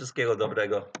kłaniam się. Wszystkiego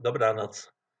dobrego.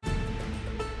 Dobranoc.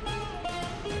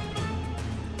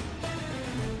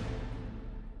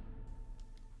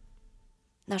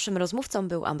 Naszym rozmówcą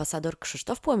był ambasador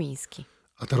Krzysztof Płomiński.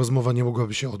 A ta rozmowa nie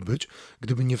mogłaby się odbyć,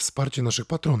 gdyby nie wsparcie naszych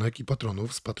patronek i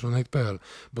patronów z patronite.pl,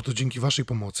 bo to dzięki waszej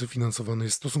pomocy finansowany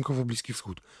jest Stosunkowo Bliski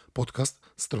Wschód,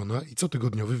 podcast, strona i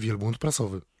cotygodniowy wielbłąd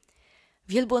prasowy.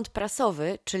 Wielbłąd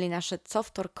prasowy, czyli nasze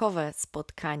cowtorkowe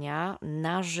spotkania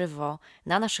na żywo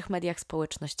na naszych mediach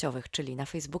społecznościowych, czyli na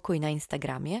Facebooku i na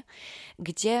Instagramie,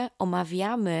 gdzie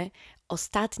omawiamy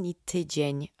ostatni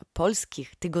tydzień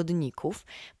polskich tygodników,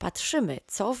 patrzymy,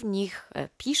 co w nich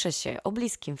pisze się o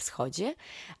Bliskim Wschodzie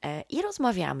i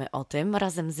rozmawiamy o tym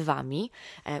razem z Wami.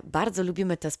 Bardzo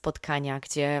lubimy te spotkania,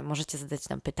 gdzie możecie zadać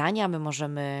nam pytania, my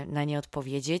możemy na nie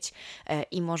odpowiedzieć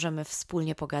i możemy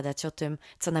wspólnie pogadać o tym,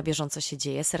 co na bieżąco się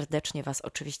dzieje. Serdecznie Was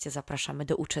oczywiście zapraszamy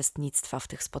do uczestnictwa w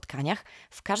tych spotkaniach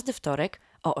w każdy wtorek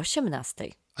o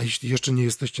 18:00. A jeśli jeszcze nie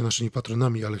jesteście naszymi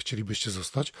patronami, ale chcielibyście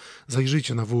zostać,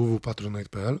 zajrzyjcie na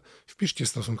www.patronite.pl, wpiszcie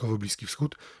Stosunkowo Bliski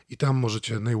Wschód i tam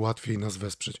możecie najłatwiej nas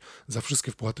wesprzeć. Za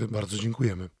wszystkie wpłaty bardzo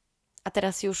dziękujemy. A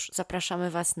teraz już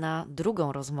zapraszamy Was na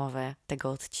drugą rozmowę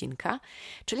tego odcinka,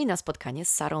 czyli na spotkanie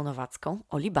z Sarą Nowacką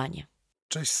o Libanie.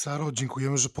 Cześć Saro,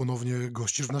 dziękujemy, że ponownie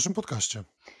gościsz w naszym podcaście.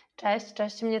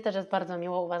 Cześć. Mnie też jest bardzo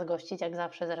miło u Was gościć, jak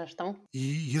zawsze zresztą.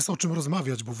 I jest o czym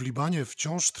rozmawiać, bo w Libanie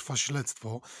wciąż trwa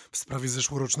śledztwo w sprawie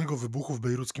zeszłorocznego wybuchu w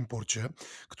bejruckim porcie,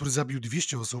 który zabił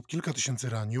 200 osób, kilka tysięcy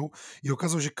ranił i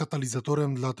okazał się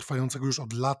katalizatorem dla trwającego już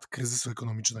od lat kryzysu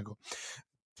ekonomicznego.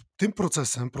 Tym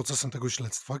procesem tego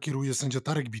śledztwa kieruje sędzia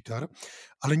Tarek Bitar,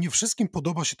 ale nie wszystkim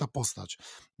podoba się ta postać.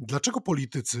 Dlaczego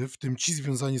politycy, w tym ci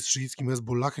związani z szyickim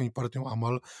Hezbollahem i partią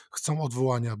Amal, chcą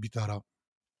odwołania Bitara?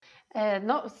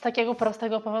 No, z takiego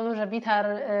prostego powodu, że Bitar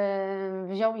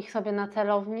wziął ich sobie na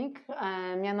celownik,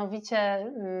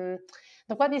 mianowicie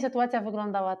dokładnie sytuacja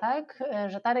wyglądała tak,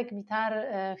 że Tarek Bitar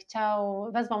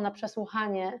wezwał na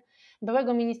przesłuchanie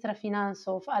byłego ministra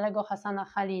finansów Alego Hassana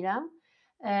Khalila,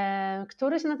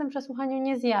 który się na tym przesłuchaniu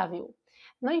nie zjawił.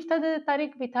 No i wtedy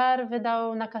Tarek Bitar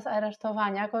wydał nakaz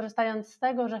aresztowania, korzystając z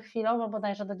tego, że chwilowo,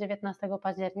 bodajże do 19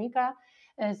 października,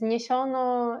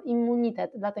 zniesiono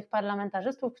immunitet dla tych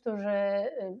parlamentarzystów,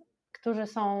 którzy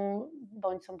są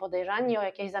bądź są podejrzani o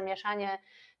jakieś zamieszanie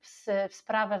w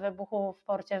sprawę wybuchu w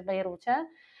porcie w Bejrucie.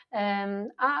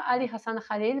 A Ali Hassan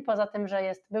Khalil, poza tym, że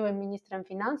jest byłym ministrem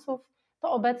finansów,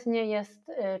 to obecnie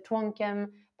jest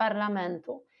członkiem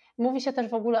parlamentu. Mówi się też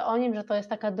w ogóle o nim, że to jest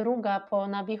taka druga po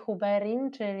Nabihu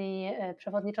Berrim, czyli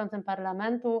przewodniczącym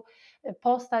parlamentu,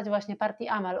 postać właśnie partii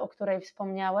Amal, o której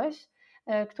wspomniałeś,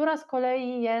 która z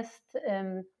kolei jest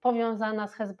powiązana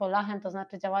z Hezbollahem, to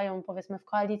znaczy działają powiedzmy w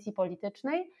koalicji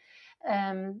politycznej.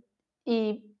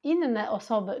 I inne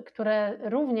osoby,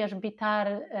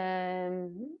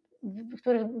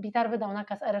 których Bitar wydał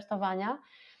nakaz aresztowania,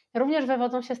 również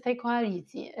wywodzą się z tej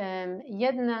koalicji.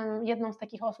 Jedną z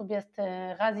takich osób jest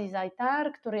Ghazi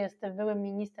Zaitar, który jest byłym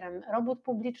ministrem robót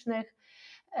publicznych,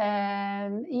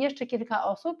 i jeszcze kilka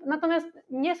osób. Natomiast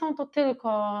nie są to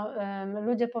tylko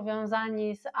ludzie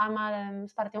powiązani z Amalem,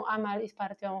 z partią Amal i z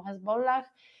partią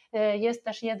Hezbollah. Jest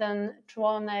też jeden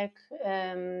członek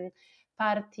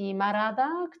partii Marada,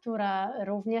 która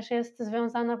również jest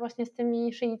związana właśnie z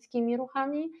tymi szyickimi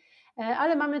ruchami,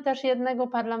 ale mamy też jednego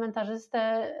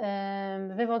parlamentarzystę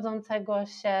wywodzącego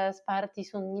się z partii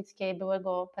sunnickiej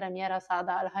byłego premiera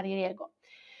Saada al-Haririego.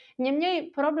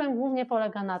 Niemniej problem głównie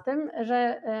polega na tym,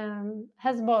 że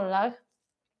Hezbollah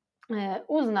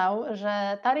uznał,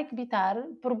 że Tarik Bitar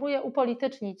próbuje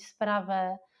upolitycznić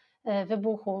sprawę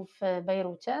wybuchu w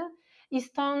Bejrucie i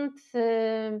stąd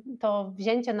to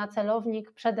wzięcie na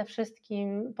celownik przede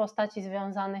wszystkim postaci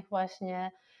związanych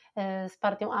właśnie z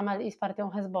partią Amal i z partią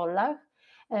Hezbollah.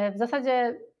 W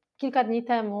zasadzie kilka dni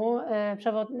temu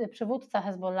przywódca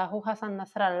Hezbollahu, Hassan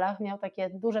Nasrallah, miał takie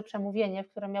duże przemówienie,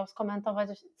 w którym miał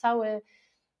skomentować cały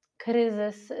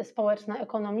kryzys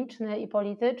społeczno-ekonomiczny i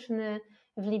polityczny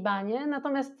w Libanie,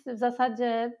 natomiast w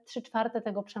zasadzie 3/4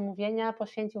 tego przemówienia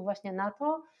poświęcił właśnie na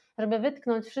to, żeby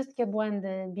wytknąć wszystkie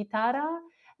błędy Bitara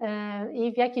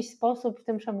i w jakiś sposób w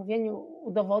tym przemówieniu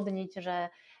udowodnić, że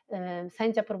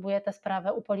sędzia próbuje tę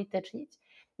sprawę upolitycznić.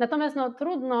 Natomiast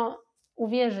trudno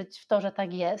uwierzyć w to, że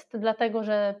tak jest, dlatego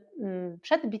że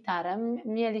przed Bitarem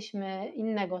mieliśmy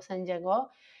innego sędziego,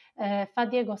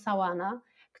 Fadiego Sawana,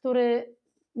 który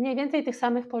mniej więcej tych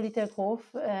samych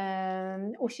polityków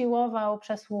usiłował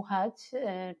przesłuchać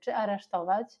czy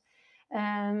aresztować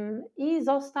i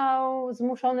został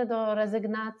zmuszony do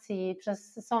rezygnacji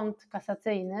przez sąd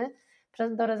kasacyjny,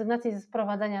 do rezygnacji ze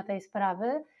sprowadzenia tej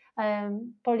sprawy.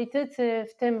 Politycy,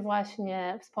 w tym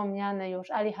właśnie wspomniany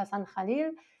już Ali Hassan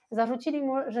Khalil, zarzucili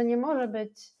mu, że nie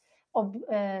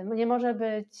może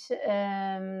być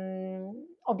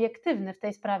obiektywny w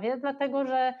tej sprawie, dlatego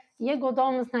że jego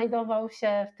dom znajdował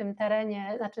się w tym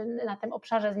terenie, znaczy na tym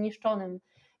obszarze zniszczonym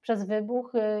przez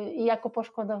wybuch i jako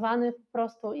poszkodowany po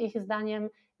prostu ich zdaniem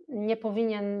nie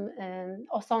powinien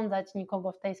osądzać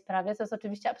nikogo w tej sprawie, co jest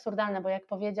oczywiście absurdalne, bo jak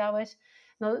powiedziałeś,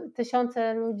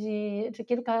 tysiące ludzi, czy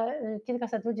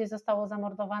kilkaset ludzi zostało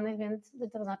zamordowanych, więc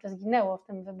to znaczy zginęło w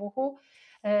tym wybuchu,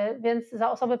 więc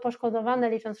za osoby poszkodowane,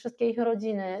 licząc wszystkie ich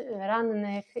rodziny,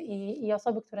 rannych i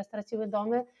osoby, które straciły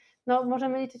domy,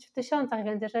 możemy liczyć w tysiącach,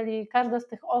 więc jeżeli każda z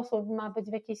tych osób ma być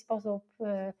w jakiś sposób,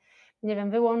 nie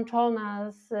wiem, wyłączona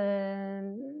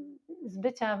z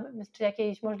bycia, czy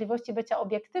jakiejś możliwości bycia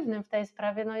obiektywnym w tej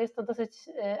sprawie, jest to dosyć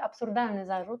absurdalny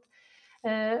zarzut.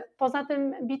 Poza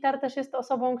tym Bitar też jest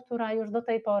osobą, która już do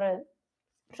tej pory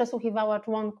przesłuchiwała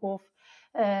członków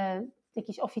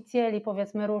jakichś oficjeli,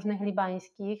 powiedzmy, różnych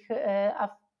libańskich, a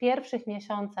w pierwszych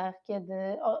miesiącach,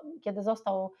 kiedy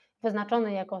został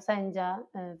wyznaczony jako sędzia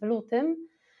w lutym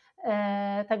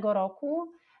tego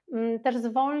roku, też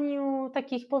zwolnił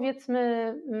takich,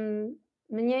 powiedzmy,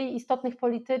 mniej istotnych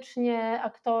politycznie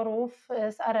aktorów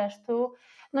z aresztu.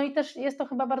 I też jest to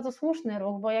chyba bardzo słuszny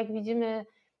ruch, bo jak widzimy,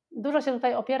 dużo się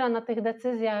tutaj opiera na tych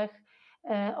decyzjach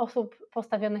osób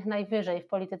postawionych najwyżej w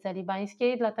polityce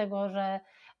libańskiej, dlatego że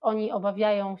oni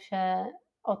obawiają się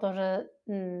o to, że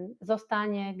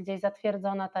zostanie gdzieś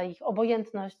zatwierdzona ta ich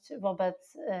obojętność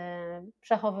wobec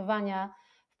przechowywania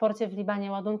w porcie w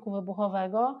Libanie ładunku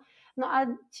wybuchowego. A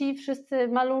ci wszyscy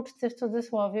maluczcy w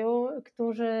cudzysłowie,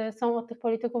 którzy są od tych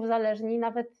polityków zależni,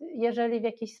 nawet jeżeli w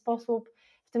jakiś sposób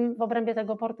w obrębie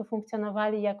tego portu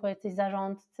funkcjonowali jako jacyś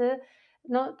zarządcy,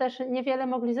 też niewiele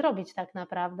mogli zrobić tak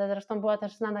naprawdę. Zresztą była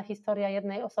też znana historia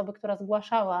jednej osoby, która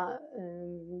zgłaszała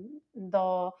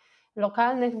do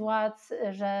lokalnych władz,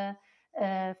 że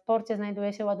w porcie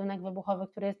znajduje się ładunek wybuchowy,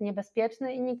 który jest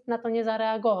niebezpieczny i nikt na to nie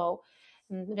zareagował.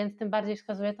 Więc tym bardziej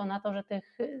wskazuje to na to, że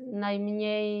tych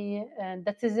najmniej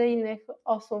decyzyjnych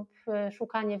osób,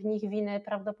 szukanie w nich winy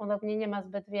prawdopodobnie nie ma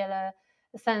zbyt wiele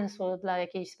sensu dla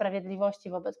jakiejś sprawiedliwości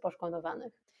wobec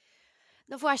poszkodowanych.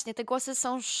 No właśnie, te głosy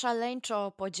są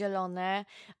szaleńczo podzielone.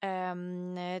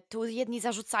 Tu jedni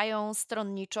zarzucają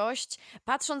stronniczość,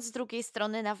 patrząc z drugiej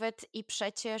strony nawet i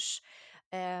przecież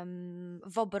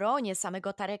w obronie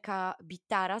samego Tareka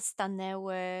Bitara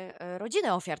stanęły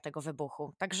rodziny ofiar tego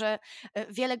wybuchu. Także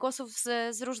wiele głosów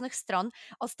z różnych stron.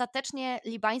 Ostatecznie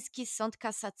libański sąd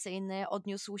kasacyjny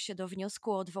odniósł się do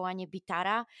wniosku o odwołanie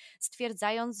Bitara,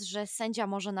 stwierdzając, że sędzia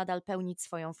może nadal pełnić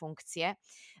swoją funkcję.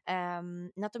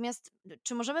 Natomiast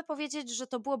czy możemy powiedzieć, że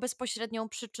to było bezpośrednią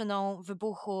przyczyną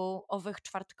wybuchu owych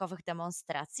czwartkowych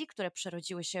demonstracji, które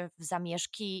przerodziły się w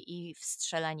zamieszki i w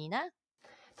strzelaninę?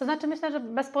 To znaczy myślę, że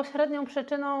bezpośrednią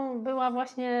przyczyną była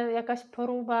właśnie jakaś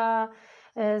próba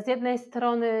z jednej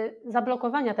strony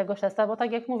zablokowania tego śledztwa, bo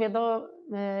tak jak mówię, do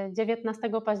 19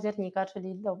 października,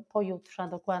 czyli do pojutrze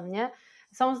dokładnie,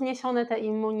 są zniesione te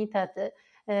immunitety.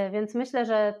 Więc myślę,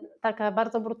 że taka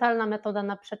bardzo brutalna metoda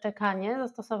na przeczekanie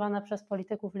zastosowana przez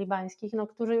polityków libańskich, no,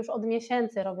 którzy już od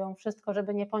miesięcy robią wszystko,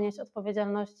 żeby nie ponieść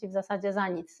odpowiedzialności w zasadzie za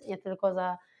nic, nie tylko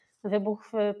za wybuch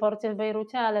w porcie w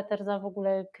Bejrucie, ale też za w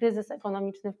ogóle kryzys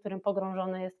ekonomiczny, w którym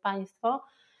pogrążone jest państwo.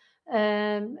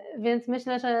 Więc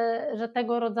myślę, że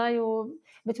tego rodzaju,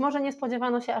 być może nie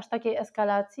spodziewano się aż takiej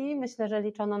eskalacji. Myślę, że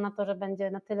liczono na to, że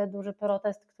będzie na tyle duży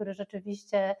protest, który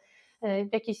rzeczywiście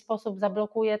w jakiś sposób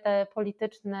zablokuje te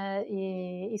polityczne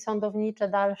i sądownicze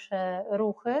dalsze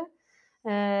ruchy.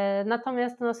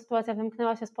 Natomiast no, sytuacja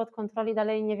wymknęła się spod kontroli,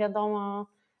 dalej nie wiadomo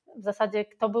w zasadzie,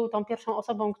 kto był tą pierwszą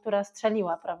osobą, która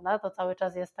strzeliła, prawda? To cały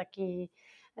czas jest takie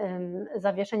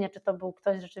zawieszenie, czy to był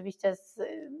ktoś rzeczywiście z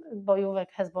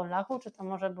bojówek Hezbollahu, czy to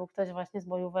może był ktoś właśnie z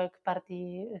bojówek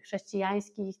partii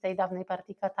chrześcijańskich, tej dawnej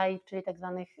partii Kataib, czyli tak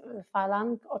zwanych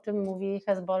falang, o czym mówi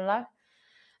Hezbollah.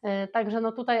 Także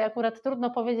no tutaj akurat trudno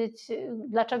powiedzieć,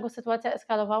 dlaczego sytuacja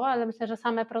eskalowała, ale myślę, że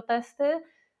same protesty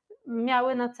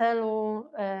miały na celu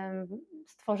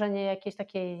stworzenie jakiejś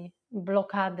takiej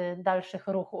blokady dalszych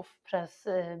ruchów przez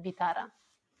Bitara.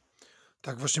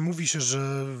 Tak, właśnie mówi się, że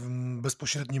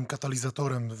bezpośrednim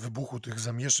katalizatorem wybuchu tych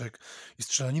zamieszek i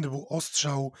strzelaniny był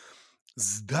ostrzał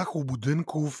z dachu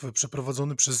budynków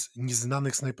przeprowadzony przez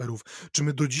nieznanych snajperów. Czy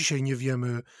my do dzisiaj nie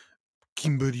wiemy,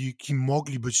 kim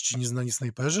mogli być ci nieznani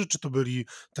snajperzy? Czy to byli,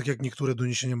 tak jak niektóre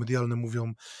doniesienia medialne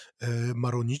mówią,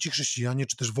 maronici, chrześcijanie,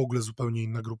 czy też w ogóle zupełnie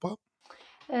inna grupa?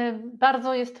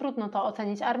 Bardzo jest trudno to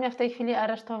ocenić. Armia w tej chwili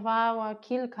aresztowała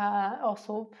kilka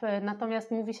osób,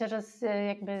 natomiast mówi się, że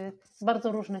jakby z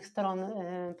bardzo różnych stron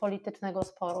politycznego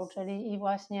sporu, czyli i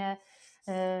właśnie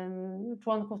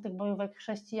członków tych bojówek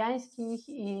chrześcijańskich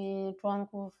i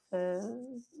członków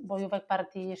bojówek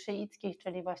partii szyickich,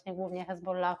 czyli właśnie głównie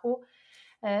Hezbollahu.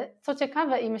 Co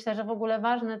ciekawe i myślę, że w ogóle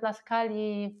ważne dla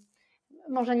skali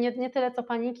może nie tyle co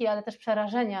paniki, ale też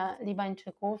przerażenia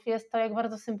Libańczyków, jest to, jak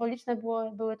bardzo symboliczne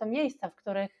były to miejsca, w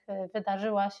których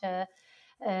wydarzyła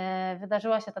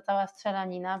się ta cała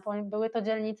strzelanina, bo były to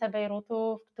dzielnice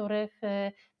Bejrutu, w których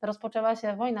rozpoczęła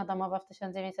się wojna domowa w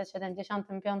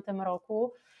 1975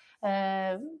 roku.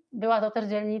 Była to też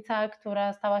dzielnica,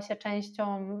 która stała się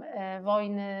częścią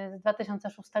wojny z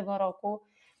 2006 roku.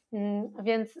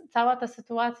 Więc cała ta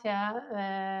sytuacja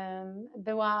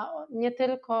była nie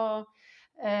tylko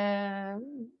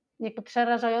jakby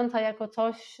przerażająca jako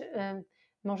coś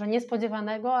może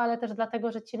niespodziewanego, ale też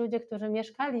dlatego, że ci ludzie, którzy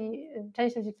mieszkali,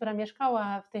 część ludzi, która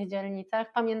mieszkała w tych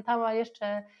dzielnicach, pamiętała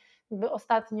jeszcze jakby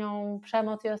ostatnią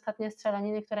przemoc i ostatnie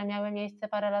strzelaniny, które miały miejsce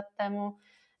parę lat temu,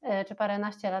 czy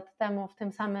paręnaście lat temu w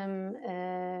tym samym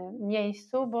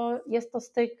miejscu, bo jest to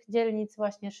styk dzielnic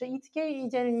właśnie szyickiej i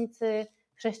dzielnicy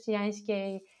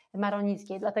chrześcijańskiej,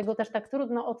 maronickiej. Dlatego też tak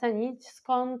trudno ocenić,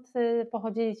 skąd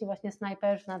pochodzili ci właśnie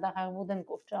snajperzy na dachach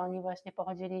budynków. Czy oni właśnie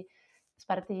pochodzili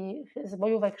z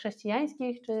bojówek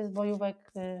chrześcijańskich, czy z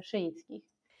bojówek szyickich.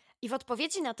 I w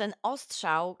odpowiedzi na ten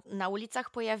ostrzał na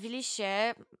ulicach pojawili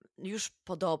się już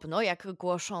podobno, jak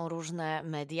głoszą różne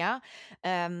media,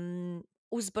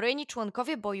 uzbrojeni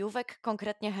członkowie bojówek,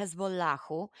 konkretnie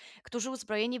Hezbollahu, którzy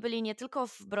uzbrojeni byli nie tylko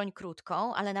w broń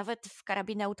krótką, ale nawet w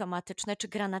karabiny automatyczne czy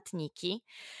granatniki.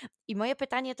 I moje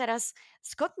pytanie teraz,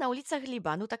 skąd na ulicach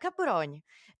Libanu taka broń?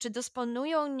 Czy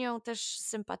dysponują nią też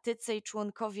sympatycy i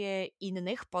członkowie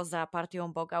innych poza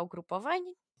partią Boga ugrupowań?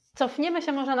 Cofniemy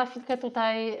się może na chwilkę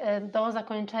tutaj do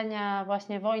zakończenia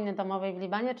właśnie wojny domowej w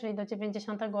Libanie, czyli do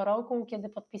 90 roku, kiedy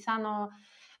podpisano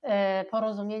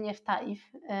porozumienie w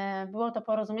Taif. Było to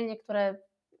porozumienie, które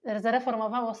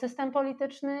zreformowało system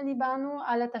polityczny Libanu,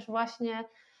 ale też właśnie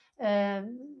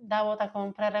dało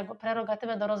taką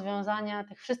prerogatywę do rozwiązania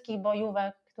tych wszystkich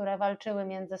bojówek, które walczyły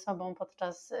między sobą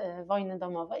podczas wojny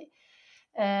domowej.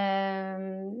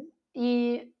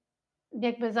 I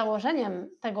jakby założeniem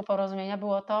tego porozumienia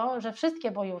było to, że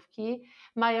wszystkie bojówki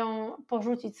mają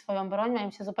porzucić swoją broń,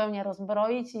 mają się zupełnie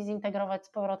rozbroić i zintegrować z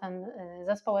powrotem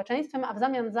ze społeczeństwem, a w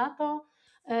zamian za to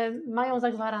mają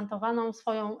zagwarantowaną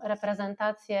swoją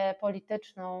reprezentację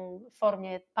polityczną w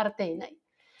formie partyjnej.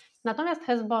 Natomiast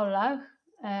Hezbollah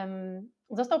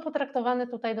został potraktowany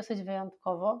tutaj dosyć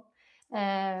wyjątkowo,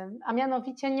 a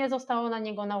mianowicie nie zostało na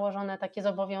niego nałożone takie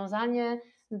zobowiązanie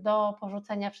do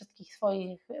porzucenia wszystkich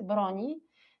swoich broni,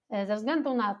 ze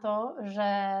względu na to,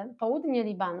 że południe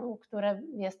Libanu, które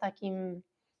jest takim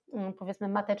powiedzmy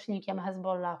matecznikiem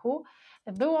Hezbollahu,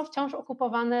 było wciąż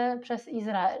okupowane przez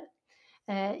Izrael.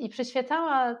 I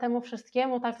przyświecała temu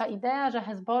wszystkiemu taka idea, że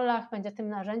Hezbollah będzie tym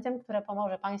narzędziem, które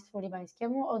pomoże państwu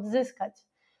libańskiemu odzyskać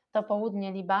to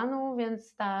południe Libanu,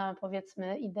 więc ta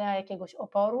powiedzmy idea jakiegoś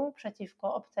oporu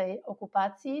przeciwko obcej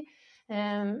okupacji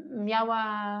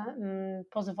miała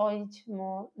pozwolić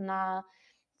mu na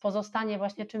pozostanie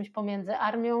właśnie czymś pomiędzy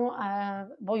armią a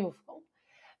bojówką.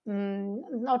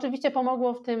 No oczywiście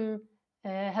pomogło w tym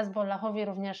Hezbollahowi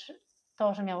również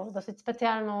to, że miał dosyć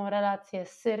specjalną relację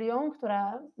z Syrią,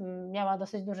 która miała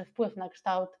dosyć duży wpływ na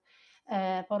kształt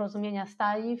porozumienia z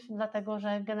Taif, dlatego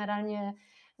że generalnie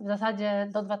w zasadzie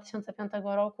do 2005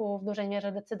 roku w dużej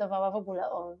mierze decydowała w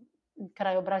ogóle o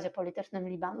krajobrazie politycznym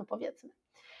Libanu, powiedzmy.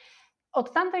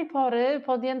 Od tamtej pory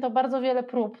podjęto bardzo wiele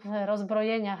prób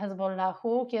rozbrojenia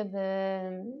Hezbollahu,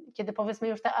 kiedy powiedzmy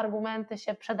już te argumenty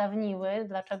się przedawniły,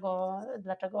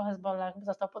 dlaczego Hezbollah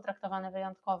został potraktowany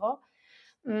wyjątkowo.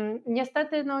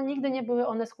 Niestety nigdy nie były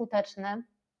one skuteczne.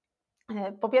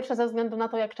 Po pierwsze ze względu na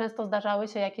to, jak często zdarzały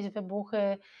się jakieś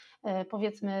wybuchy,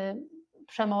 powiedzmy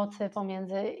przemocy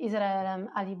pomiędzy Izraelem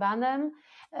a Libanem.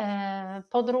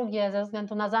 Po drugie ze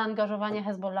względu na zaangażowanie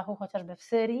Hezbollahu chociażby w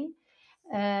Syrii.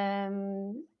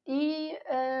 I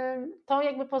to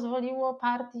jakby pozwoliło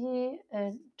partii,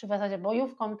 czy w zasadzie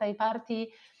bojówkom tej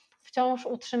partii wciąż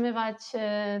utrzymywać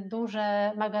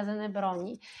duże magazyny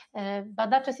broni.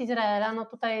 Badacze z Izraela, no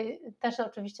tutaj też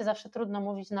oczywiście zawsze trudno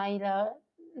mówić, na ile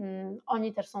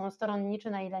oni też są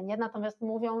stronniczy, na ile nie, natomiast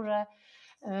mówią, że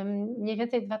mniej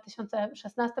więcej w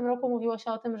 2016 roku mówiło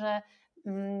się o tym, że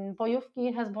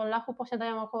bojówki Hezbollahu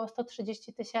posiadają około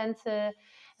 130 000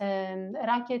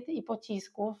 rakiet i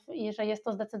pocisków i że jest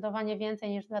to zdecydowanie więcej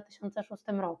niż w 2006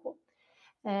 roku.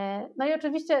 No i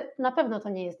oczywiście na pewno to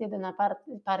nie jest jedyna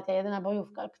partia, jedyna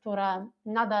bojówka, która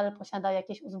nadal posiada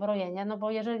jakieś uzbrojenie, no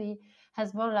bo jeżeli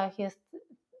Hezbollah jest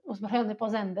uzbrojony po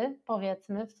zęby,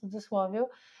 powiedzmy w cudzysłowie,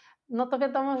 no to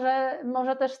wiadomo, że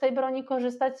może też z tej broni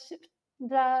korzystać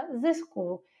dla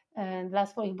zysku, dla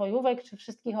swoich bojówek czy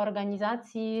wszystkich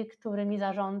organizacji, którymi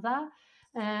zarządza,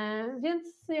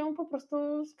 więc ją po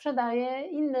prostu sprzedaje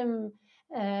innym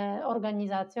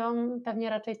organizacjom, pewnie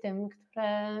raczej tym,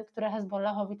 które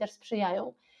Hezbollahowi też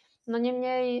sprzyjają. No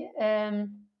niemniej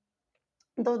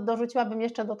dorzuciłabym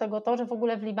jeszcze do tego to, że w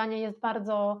ogóle w Libanie jest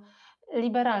bardzo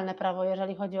liberalne prawo,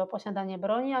 jeżeli chodzi o posiadanie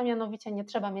broni, a mianowicie nie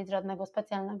trzeba mieć żadnego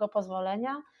specjalnego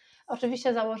pozwolenia.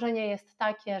 Oczywiście założenie jest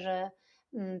takie, że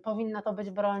powinna to być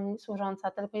broń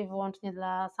służąca tylko i wyłącznie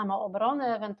dla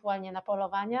samoobrony, ewentualnie na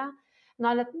polowania. No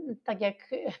ale tak jak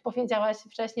powiedziałaś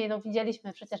wcześniej, no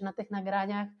widzieliśmy przecież na tych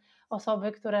nagraniach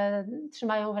osoby, które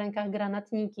trzymają w rękach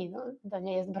granatniki. No, to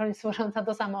nie jest broń służąca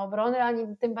do samoobrony,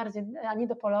 ani tym bardziej ani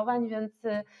do polowań,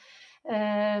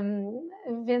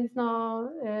 więc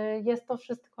jest to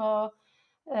wszystko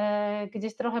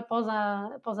gdzieś trochę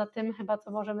poza tym chyba,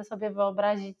 co możemy sobie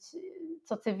wyobrazić,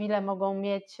 co cywile mogą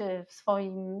mieć w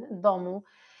swoim domu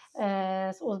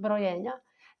z uzbrojenia.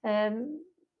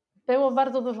 Było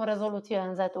bardzo dużo rezolucji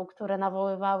ONZ-u, które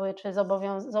nawoływały czy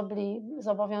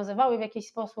zobowiązywały w jakiś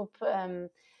sposób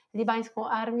libańską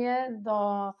armię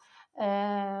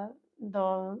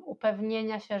do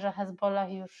upewnienia się, że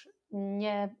Hezbollah już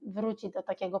nie wróci do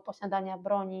takiego posiadania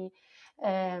broni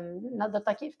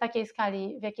w takiej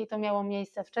skali, w jakiej to miało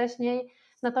miejsce wcześniej.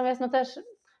 Natomiast też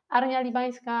armia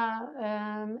libańska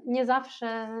nie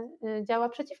zawsze działa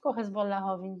przeciwko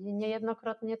Hezbollahowi.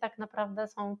 Niejednokrotnie tak naprawdę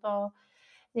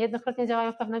niejednokrotnie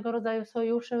działają w pewnego rodzaju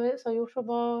sojuszu,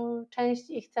 bo część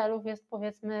ich celów jest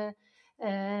powiedzmy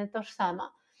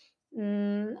tożsama.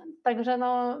 Także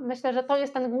myślę, że to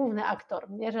jest ten główny aktor,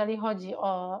 jeżeli chodzi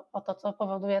o to, co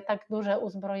powoduje tak duże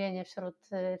uzbrojenie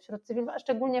wśród cywilów, a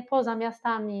szczególnie poza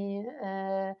miastami,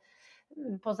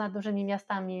 poza dużymi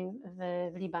miastami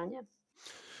w Libanie.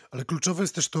 Ale kluczowe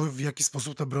jest też to, w jaki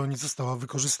sposób ta broń została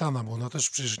wykorzystana, bo ona też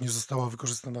przecież nie została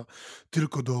wykorzystana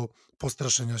tylko do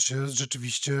postraszenia się.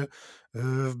 Rzeczywiście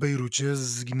w Bejrucie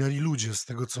zginęli ludzie. Z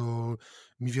tego, co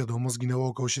mi wiadomo, zginęło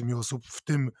około 7 osób, w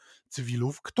tym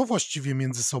cywilów. Kto właściwie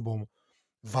między sobą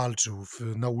walczył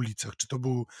na ulicach? Czy to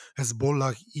był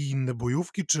Hezbollah i inne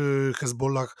bojówki, czy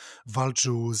Hezbollah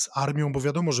walczył z armią? Bo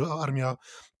wiadomo, że armia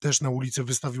też na ulicę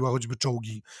wystawiła choćby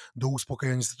czołgi do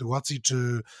uspokajania sytuacji, czy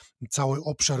cały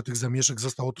obszar tych zamieszek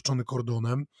został otoczony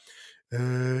kordonem.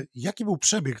 Jaki był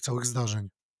przebieg całych zdarzeń?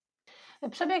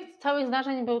 Przebieg całych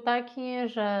zdarzeń był taki,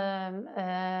 że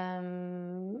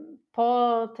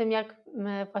po tym jak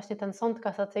właśnie ten sąd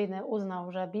kasacyjny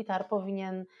uznał, że Bitar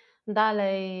powinien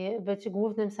dalej być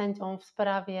głównym sędzią w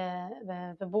sprawie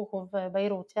wybuchu w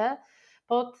Bejrucie,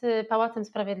 pod Pałacem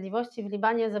Sprawiedliwości w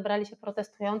Libanie zebrali się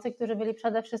protestujący, którzy byli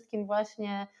przede wszystkim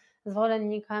właśnie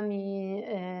zwolennikami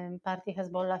partii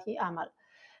Hezbollah i Amal.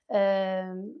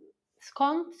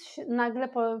 Skąd nagle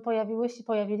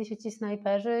pojawili się ci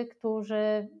snajperzy,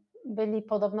 którzy byli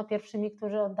podobno pierwszymi,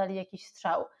 którzy oddali jakiś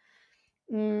strzał.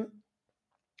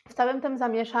 W całym tym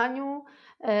zamieszaniu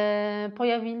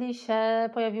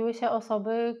pojawiły się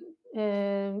osoby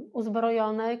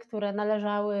uzbrojone, które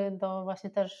należały do właśnie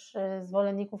też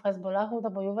zwolenników Hezbollahu,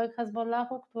 do bojówek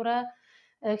Hezbollahu, które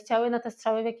chciały na te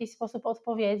strzały w jakiś sposób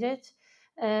odpowiedzieć.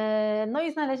 No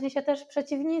i znaleźli się też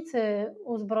przeciwnicy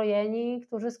uzbrojeni,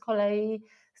 którzy z kolei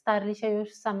starli się już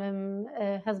z samym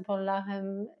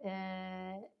Hezbollahem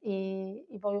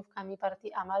i bojówkami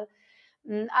partii Amal.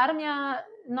 Armia,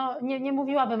 no nie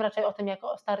mówiłabym raczej o tym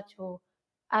jako o starciu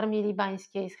armii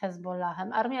libańskiej z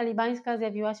Hezbollahem. Armia libańska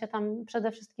zjawiła się tam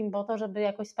przede wszystkim po to, żeby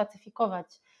jakoś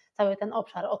spacyfikować cały ten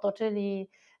obszar. Otoczyli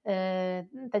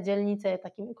te dzielnice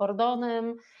takim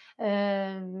kordonem,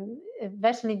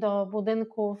 weszli do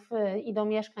budynków i do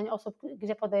mieszkań osób,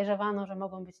 gdzie podejrzewano, że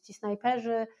mogą być ci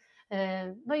snajperzy.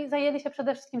 No i zajęli się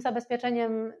przede wszystkim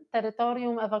zabezpieczeniem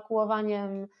terytorium,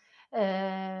 ewakuowaniem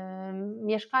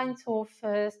mieszkańców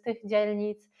z tych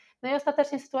dzielnic. No i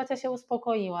ostatecznie sytuacja się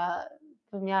uspokoiła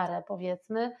w miarę,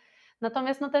 powiedzmy.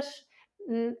 Natomiast no też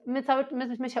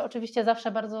my się oczywiście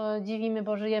zawsze bardzo dziwimy,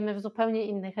 bo żyjemy w zupełnie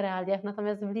innych realiach.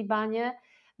 Natomiast w Libanie,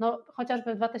 no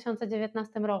chociażby w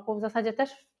 2019 roku, w zasadzie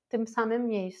też w tym samym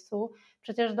miejscu,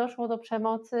 przecież doszło do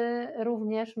przemocy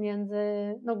również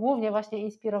no głównie właśnie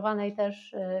inspirowanej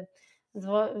też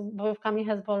bojówkami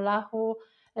Hezbollahu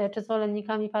czy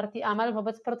zwolennikami partii Amal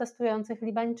wobec protestujących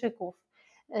Libańczyków,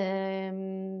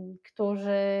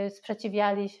 którzy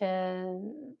sprzeciwiali się,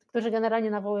 którzy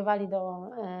generalnie nawoływali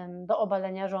do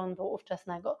obalenia rządu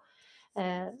ówczesnego.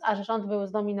 A że rząd był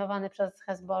zdominowany przez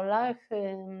Hezbollah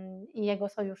i jego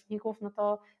sojuszników, no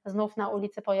to znów na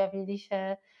ulicy pojawili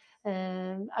się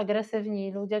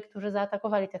agresywni ludzie, którzy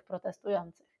zaatakowali tych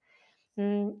protestujących.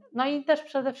 No i też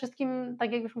przede wszystkim,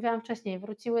 tak jak już mówiłam wcześniej,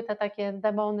 wróciły te takie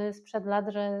demony sprzed lat,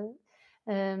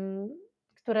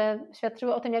 które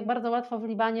świadczyły o tym, jak bardzo łatwo w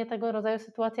Libanie tego rodzaju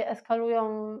sytuacje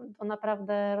eskalują do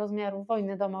naprawdę rozmiaru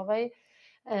wojny domowej.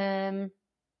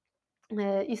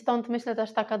 I stąd myślę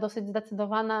też taka dosyć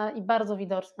zdecydowana i bardzo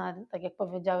widoczna, tak jak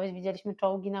powiedziałeś, widzieliśmy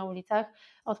czołgi na ulicach,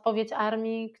 odpowiedź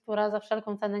armii, która za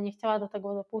wszelką cenę nie chciała do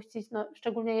tego dopuścić, no,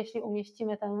 szczególnie jeśli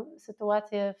umieścimy tę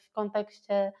sytuację w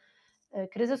kontekście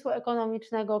kryzysu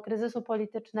ekonomicznego, kryzysu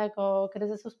politycznego,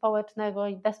 kryzysu społecznego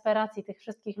i desperacji tych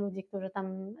wszystkich ludzi, którzy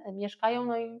tam mieszkają,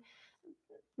 no i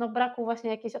no braku właśnie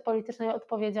jakiejś politycznej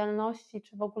odpowiedzialności,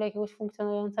 czy w ogóle jakiegoś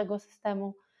funkcjonującego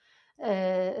systemu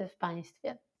w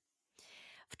państwie.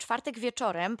 W czwartek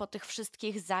wieczorem, po tych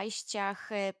wszystkich zajściach,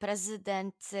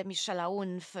 prezydent Michel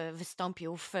Aoun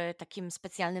wystąpił w takim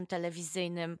specjalnym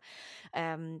telewizyjnym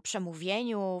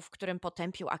przemówieniu, w którym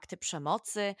potępił akty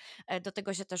przemocy. Do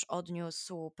tego się też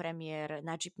odniósł premier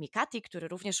Najib Mikati, który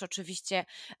również oczywiście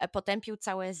potępił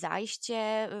całe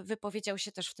zajście. Wypowiedział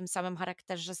się też w tym samym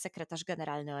charakterze sekretarz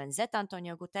generalny ONZ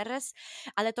Antonio Guterres,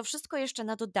 ale to wszystko jeszcze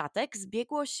na dodatek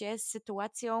zbiegło się z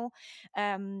sytuacją,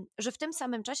 że w tym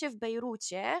samym czasie w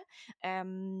Bejrucie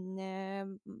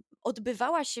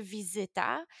odbywała się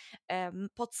wizyta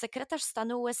podsekretarz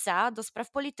stanu USA do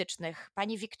spraw politycznych,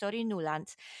 pani Victorii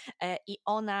Nuland. I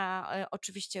ona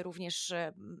oczywiście również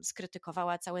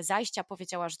skrytykowała całe zajścia,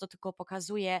 powiedziała, że to tylko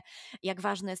pokazuje, jak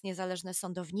ważne jest niezależne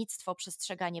sądownictwo,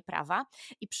 przestrzeganie prawa.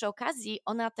 I przy okazji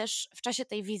ona też w czasie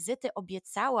tej wizyty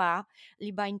obiecała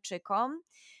Libańczykom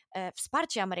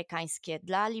wsparcie amerykańskie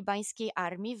dla libańskiej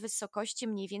armii w wysokości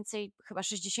mniej więcej chyba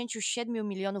 $67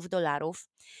 milionów.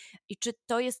 I czy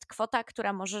to jest kwota,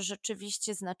 która może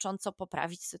rzeczywiście znacząco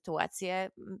poprawić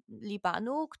sytuację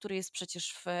Libanu, który jest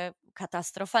przecież w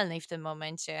katastrofalnej w tym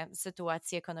momencie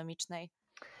sytuacji ekonomicznej?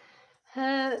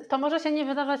 To może się nie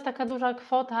wydawać taka duża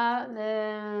kwota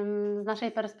z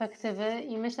naszej perspektywy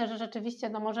i myślę, że rzeczywiście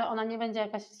no może ona nie będzie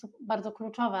jakaś bardzo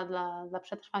kluczowa dla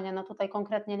przetrwania no tutaj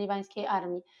konkretnie libańskiej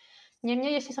armii.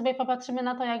 Niemniej jeśli sobie popatrzymy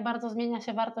na to, jak bardzo zmienia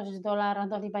się wartość dolara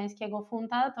do libańskiego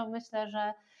funta, to myślę,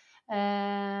 że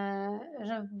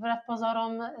że wbrew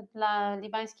pozorom dla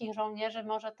libańskich żołnierzy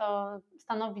może to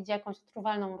stanowić jakąś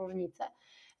odczuwalną różnicę.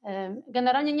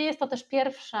 Generalnie nie jest to też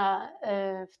pierwsza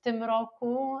w tym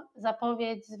roku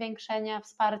zapowiedź zwiększenia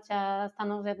wsparcia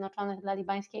Stanów Zjednoczonych dla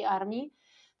libańskiej armii,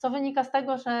 co wynika z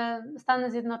tego, że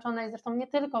Stany Zjednoczone i zresztą nie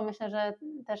tylko, myślę, że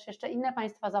też jeszcze inne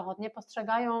państwa zachodnie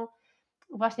postrzegają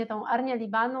właśnie tą armię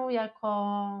Libanu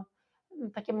jako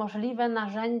takie możliwe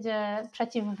narzędzie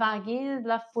przeciwwagi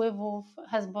dla wpływów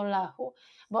Hezbollahu,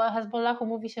 bo o Hezbollahu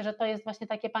mówi się, że to jest właśnie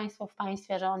takie państwo w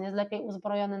państwie, że on jest lepiej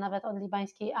uzbrojony nawet od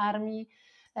libańskiej armii,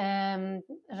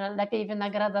 że lepiej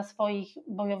wynagradza swoich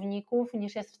bojowników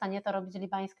niż jest w stanie to robić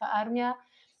libańska armia,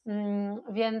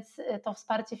 więc to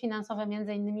wsparcie finansowe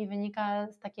między innymi wynika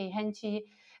z takiej chęci,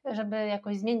 żeby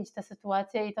jakoś zmienić tę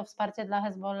sytuację i to wsparcie dla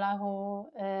Hezbollahu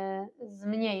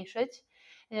zmniejszyć.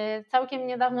 Całkiem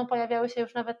niedawno pojawiały się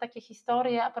już nawet takie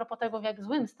historie a propos tego, w jak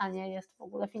złym stanie jest w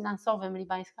ogóle finansowym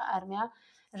libańska armia,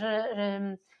 że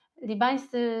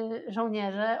libańscy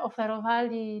żołnierze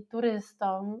oferowali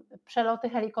turystom przeloty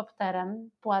helikopterem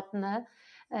płatne,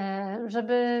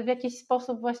 żeby w jakiś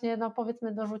sposób właśnie, no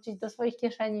powiedzmy, dorzucić do swoich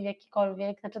kieszeni w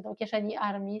jakikolwiek, znaczy do kieszeni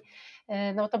armii.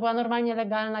 No to była normalnie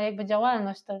legalna jakby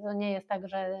działalność, to nie jest tak,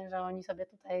 że oni sobie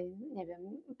tutaj, nie wiem,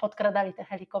 podkradali te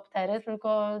helikoptery,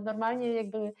 tylko normalnie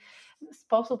jakby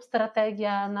sposób,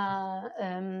 strategia na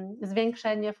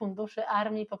zwiększenie funduszy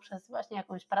armii poprzez właśnie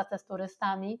jakąś pracę z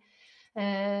turystami.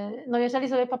 No jeżeli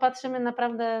sobie popatrzymy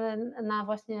naprawdę na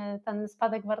właśnie ten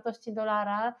spadek wartości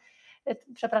dolara,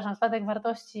 spadek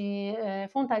wartości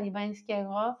funta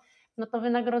libańskiego, no to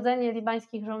wynagrodzenie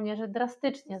libańskich żołnierzy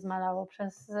drastycznie zmalało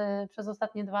przez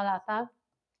ostatnie 2 lata.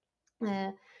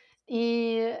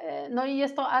 No i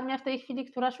jest to armia w tej chwili,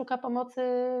 która szuka pomocy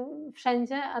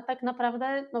wszędzie, a tak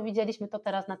naprawdę, no widzieliśmy to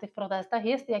teraz na tych protestach,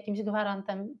 jest jakimś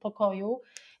gwarantem pokoju,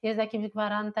 jest jakimś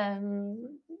gwarantem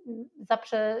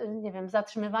nie wiem,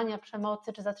 zatrzymywania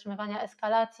przemocy czy zatrzymywania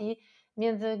eskalacji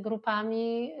między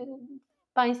grupami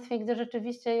w państwie, gdzie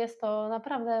rzeczywiście jest to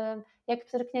naprawdę jak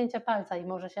pstryknięcie palca i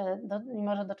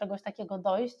może do czegoś takiego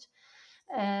dojść.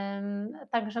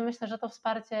 Także myślę, że to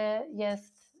wsparcie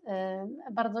jest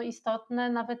bardzo istotne,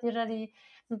 nawet jeżeli,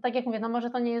 no tak jak mówię, no może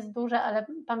to nie jest duże, ale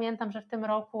pamiętam, że w tym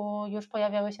roku już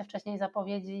pojawiały się wcześniej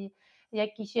zapowiedzi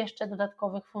jakichś jeszcze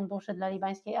dodatkowych funduszy dla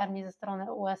libańskiej armii ze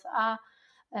strony USA.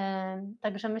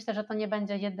 Także myślę, że to nie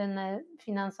będzie jedyne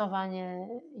finansowanie,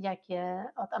 jakie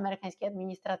od amerykańskiej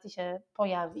administracji się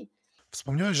pojawi.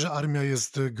 Wspomniałeś, że armia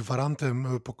jest gwarantem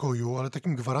pokoju, ale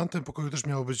takim gwarantem pokoju też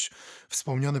miało być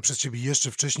wspomniane przez ciebie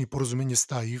jeszcze wcześniej porozumienie z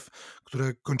Taif,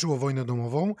 które kończyło wojnę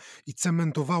domową i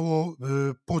cementowało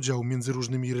podział między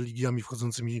różnymi religiami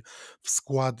wchodzącymi w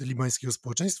skład libańskiego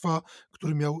społeczeństwa,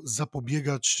 który miał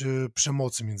zapobiegać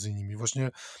przemocy między nimi. Właśnie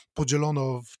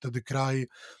podzielono wtedy kraj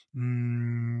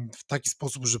w taki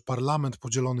sposób, że parlament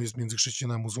podzielony jest między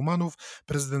chrześcijan a muzułmanów,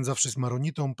 prezydent zawsze jest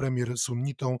maronitą, premier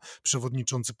sunnitą,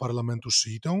 przewodniczący parlamentu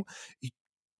szyitą. I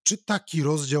czy taki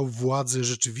rozdział władzy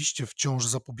rzeczywiście wciąż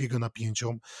zapobiega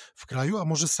napięciom w kraju, a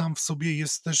może sam w sobie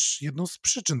jest też jedną z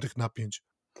przyczyn tych napięć?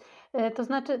 To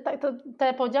znaczy,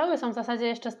 te podziały są w zasadzie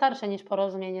jeszcze starsze niż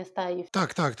porozumienie z Taif.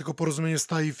 Tak, tylko porozumienie z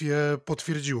Taif je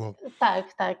potwierdziło.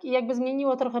 Tak. I jakby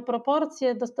zmieniło trochę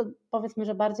proporcje, powiedzmy,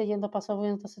 że bardziej je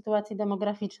dopasowując do sytuacji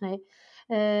demograficznej.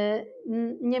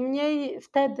 Niemniej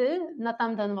wtedy, na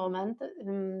tamten moment,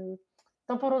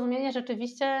 to porozumienie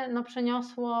rzeczywiście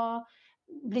przyniosło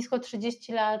blisko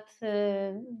 30 lat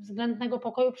względnego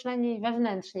pokoju, przynajmniej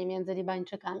wewnętrznie między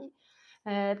Libańczykami.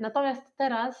 Natomiast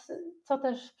teraz, co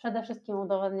też przede wszystkim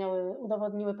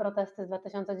udowodniły protesty z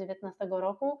 2019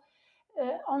 roku,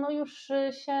 ono już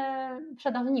się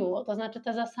przedawniło. To znaczy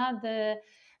te zasady,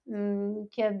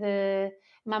 kiedy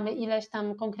mamy ileś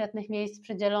tam konkretnych miejsc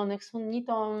przydzielonych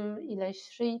sunnitom, ileś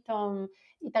szyitom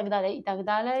i tak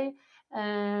dalej,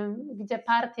 gdzie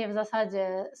partie w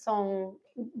zasadzie są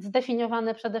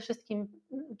zdefiniowane przede wszystkim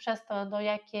przez to,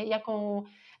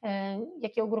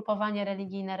 jakie ugrupowanie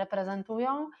religijne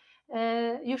reprezentują,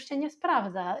 już się nie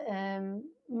sprawdza.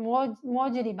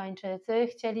 Młodzi Libańczycy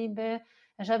chcieliby,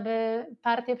 żeby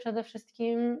partie przede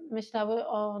wszystkim myślały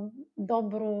o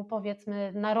dobru,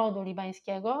 powiedzmy, narodu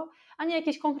libańskiego, a nie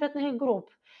jakichś konkretnych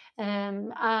grup.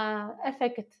 A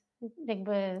efekt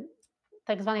jakby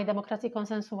tak zwanej demokracji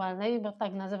konsensualnej, bo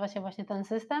tak nazywa się właśnie ten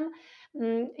system,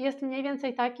 jest mniej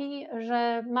więcej taki,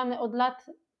 że mamy od lat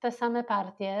te same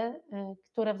partie,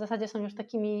 które w zasadzie są już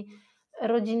takimi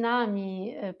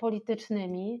rodzinami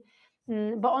politycznymi,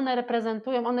 bo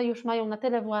one już mają na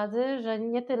tyle władzy, że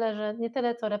nie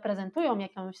tyle co reprezentują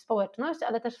jakąś społeczność,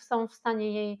 ale też są w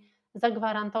stanie jej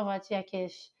zagwarantować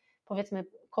jakieś, powiedzmy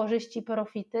korzyści,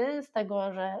 profity z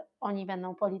tego, że oni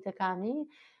będą politykami.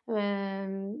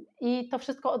 I to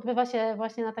wszystko odbywa się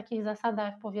właśnie na takich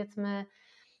zasadach, powiedzmy,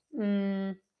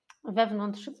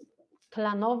 wewnątrz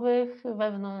klanowych,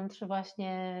 wewnątrz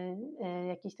właśnie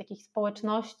jakichś takich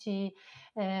społeczności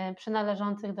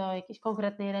przynależących do jakiejś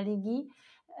konkretnej religii.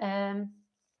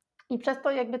 I przez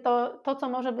to jakby to, co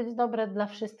może być dobre dla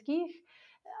wszystkich,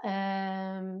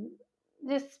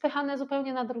 jest spychane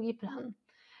zupełnie na drugi plan.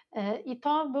 I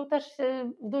to był też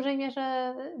w dużej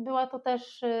mierze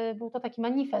był to taki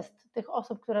manifest tych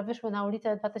osób, które wyszły na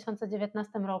ulicę w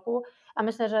 2019 roku, a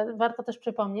myślę, że warto też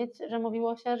przypomnieć, że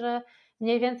mówiło się, że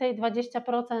mniej więcej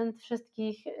 20%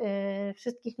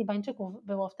 wszystkich Libańczyków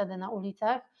było wtedy na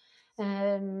ulicach.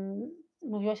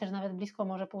 Mówiło się, że nawet blisko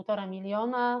może 1,5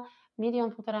 miliona,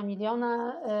 1,5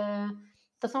 miliona.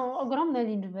 To są ogromne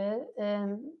liczby.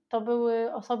 To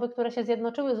były osoby, które się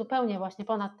zjednoczyły zupełnie właśnie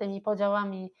ponad tymi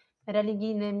podziałami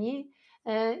religijnymi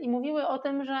i mówiły o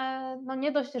tym, że no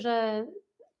nie dość, że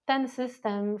ten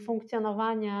system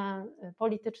funkcjonowania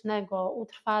politycznego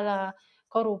utrwala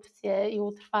korupcję i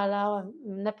utrwala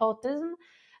nepotyzm,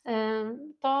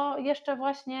 to jeszcze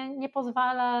właśnie nie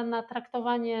pozwala na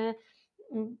traktowanie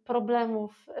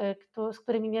problemów, z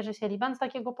którymi mierzy się Liban, z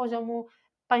takiego poziomu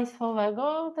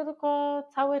państwowego, tylko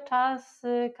cały czas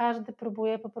każdy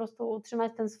próbuje po prostu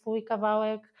utrzymać ten swój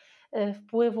kawałek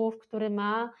wpływów, który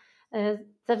ma,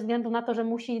 ze względu na to, że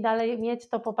musi dalej mieć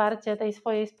to poparcie tej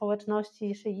swojej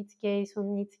społeczności szyickiej,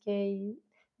 sunnickiej,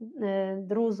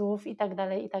 Druzów i tak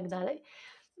dalej, i tak dalej.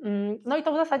 No i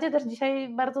to w zasadzie też dzisiaj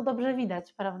bardzo dobrze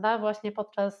widać, prawda? Właśnie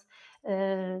podczas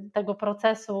tego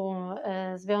procesu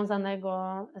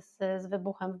związanego z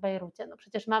wybuchem w Bejrucie. No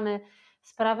przecież mamy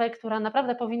sprawę, która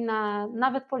naprawdę powinna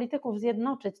nawet polityków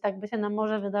zjednoczyć, tak by się nam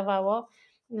może wydawało,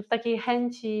 w takiej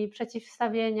chęci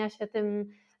przeciwstawienia się tym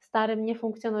starym,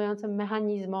 niefunkcjonującym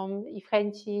mechanizmom i w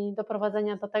chęci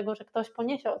doprowadzenia do tego, że ktoś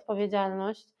poniesie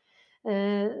odpowiedzialność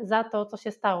za to, co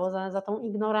się stało, za tą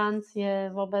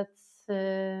ignorancję wobec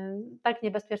tak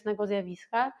niebezpiecznego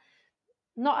zjawiska.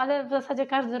 No ale w zasadzie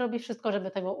każdy robi wszystko,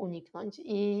 żeby tego uniknąć.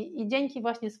 I dzięki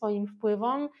właśnie swoim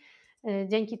wpływom,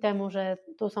 dzięki temu, że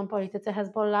tu są politycy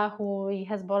Hezbollahu i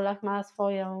Hezbollah ma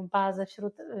swoją bazę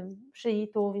wśród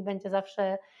szyitów i będzie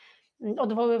zawsze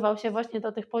odwoływał się właśnie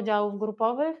do tych podziałów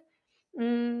grupowych,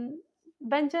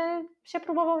 będzie się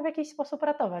próbował w jakiś sposób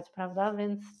ratować, prawda?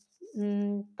 Więc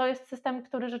to jest system,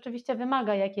 który rzeczywiście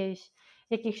wymaga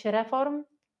jakichś reform,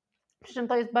 przy czym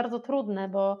to jest bardzo trudne,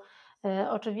 bo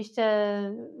oczywiście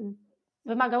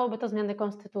wymagałoby to zmiany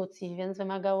konstytucji, więc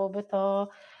wymagałoby to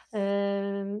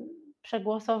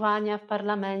przegłosowania w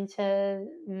parlamencie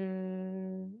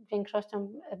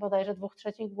większością bodajże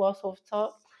 2/3 głosów,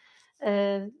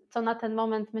 co na ten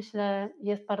moment myślę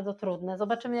jest bardzo trudne.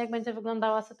 Zobaczymy, jak będzie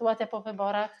wyglądała sytuacja po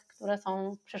wyborach, które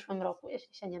są w przyszłym roku,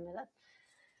 jeśli się nie mylę.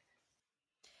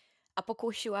 A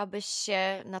pokusiłabyś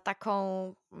się na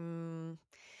taką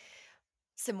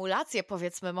symulację,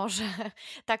 powiedzmy może,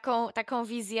 taką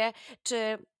wizję,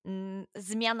 czy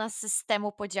zmiana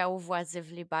systemu podziału władzy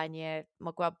w Libanie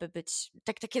mogłaby być,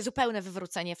 takie zupełne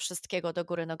wywrócenie wszystkiego do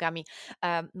góry nogami,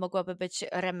 mogłaby być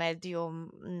remedium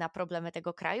na problemy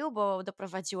tego kraju, bo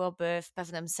doprowadziłoby w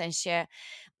pewnym sensie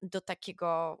do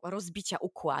takiego rozbicia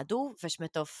układu, weźmy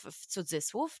to w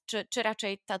cudzysłów, czy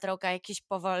raczej ta droga jakichś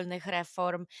powolnych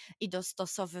reform i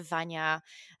dostosowywania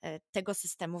tego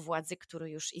systemu władzy, który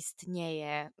już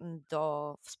istnieje,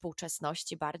 do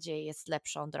współczesności bardziej jest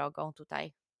lepszą drogą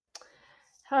tutaj?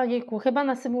 Ojejku, chyba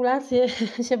na symulację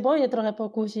się boję trochę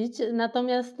pokusić,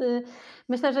 natomiast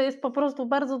myślę, że jest po prostu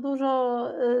bardzo dużo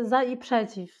za i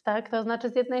przeciw, tak? To znaczy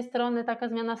z jednej strony taka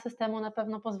zmiana systemu na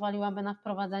pewno pozwoliłaby na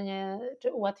wprowadzenie,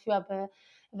 czy ułatwiłaby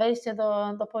wejście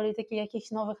do polityki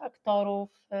jakichś nowych aktorów,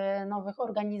 nowych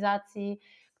organizacji,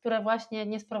 które właśnie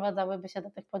nie sprowadzałyby się do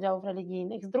tych podziałów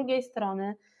religijnych. Z drugiej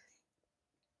strony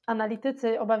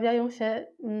analitycy obawiają się,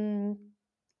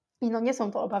 i no nie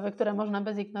są to obawy, które można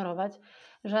by zignorować,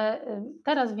 że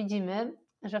teraz widzimy,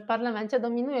 że w parlamencie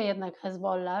dominuje jednak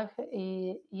Hezbollah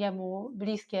i jemu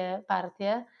bliskie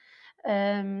partie,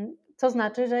 co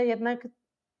znaczy, że jednak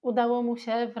udało mu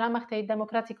się w ramach tej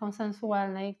demokracji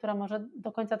konsensualnej, która może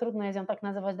do końca trudno jest ją tak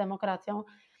nazywać demokracją,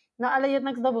 no ale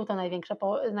jednak zdobył to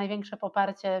największe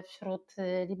poparcie wśród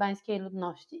libańskiej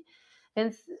ludności.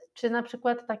 Więc czy na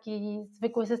przykład taki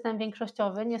zwykły system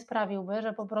większościowy nie sprawiłby,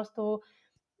 że po prostu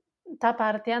ta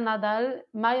partia nadal,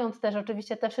 mając też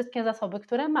oczywiście te wszystkie zasoby,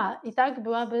 które ma, i tak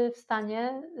byłaby w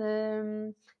stanie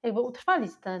jakby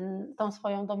utrwalić tą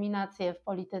swoją dominację w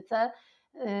polityce,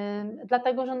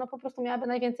 dlatego że no po prostu miałaby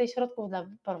najwięcej środków dla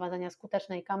prowadzenia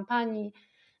skutecznej kampanii,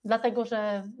 dlatego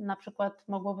że na przykład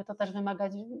mogłoby to też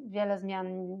wymagać wiele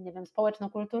zmian, nie wiem,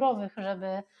 społeczno-kulturowych,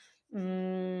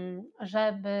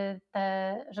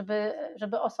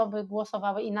 żeby osoby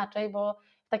głosowały inaczej, bo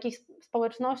w takich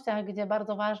społecznościach, gdzie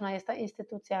bardzo ważna jest ta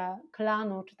instytucja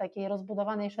klanu, czy takiej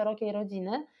rozbudowanej, szerokiej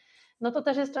rodziny, no to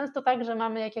też jest często tak, że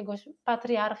mamy jakiegoś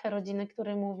patriarchę rodziny,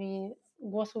 który mówi: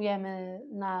 głosujemy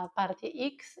na partię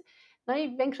X, no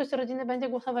i większość rodziny będzie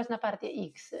głosować na partię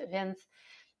X,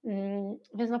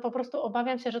 więc no po prostu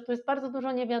obawiam się, że tu jest bardzo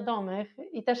dużo niewiadomych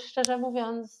i też szczerze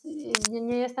mówiąc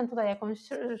nie jestem tutaj jakąś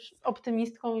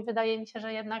optymistką i wydaje mi się,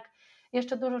 że jednak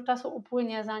jeszcze dużo czasu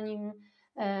upłynie,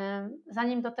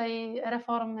 zanim do tej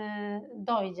reformy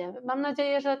dojdzie. Mam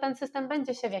nadzieję, że ten system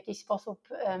będzie się w jakiś sposób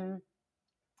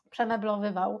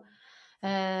przemeblowywał,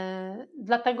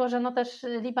 dlatego że no też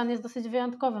Liban jest dosyć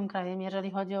wyjątkowym krajem,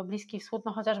 jeżeli chodzi o Bliski Wschód,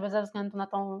 no chociażby ze względu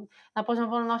na poziom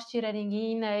wolności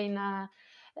religijnej,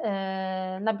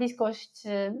 na bliskość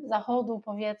Zachodu,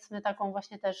 powiedzmy, taką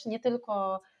właśnie też nie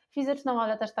tylko fizyczną,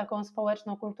 ale też taką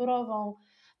społeczną, kulturową,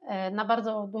 na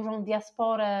bardzo dużą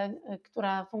diasporę,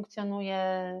 która funkcjonuje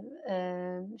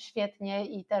świetnie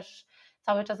i też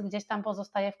cały czas gdzieś tam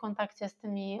pozostaje w kontakcie z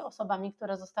tymi osobami,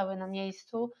 które zostały na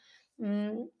miejscu.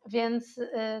 Więc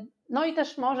no i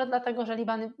też może dlatego, że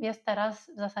Liban jest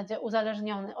teraz w zasadzie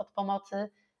uzależniony od pomocy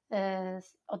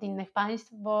od innych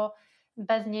państw, bo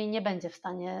bez niej nie będzie w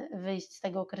stanie wyjść z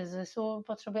tego kryzysu.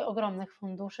 Potrzebuje ogromnych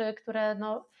funduszy, które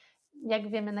no, jak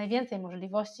wiemy, najwięcej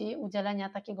możliwości udzielenia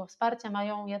takiego wsparcia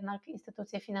mają jednak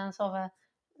instytucje finansowe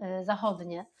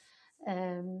zachodnie,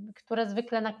 które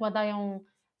zwykle nakładają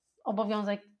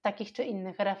obowiązek takich czy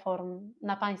innych reform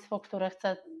na państwo, które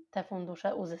chce te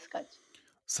fundusze uzyskać.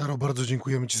 Saro, bardzo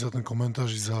dziękujemy Ci za ten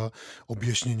komentarz i za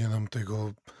objaśnienie nam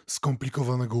tego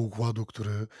skomplikowanego układu,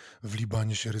 który w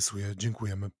Libanie się rysuje.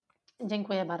 Dziękujemy.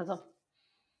 Dziękuję bardzo.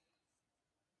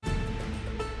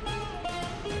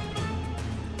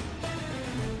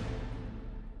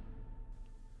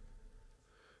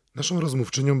 Naszą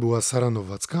rozmówczynią była Sara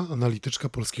Nowacka, analityczka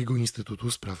Polskiego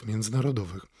Instytutu Spraw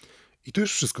Międzynarodowych. I to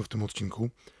już wszystko w tym odcinku.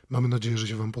 Mamy nadzieję, że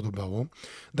się Wam podobało.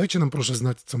 Dajcie nam proszę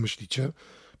znać, co myślicie.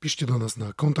 Piszcie do nas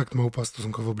na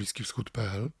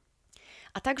kontakt@stosunkowobliskiwschód.pl.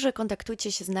 A także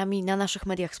kontaktujcie się z nami na naszych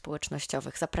mediach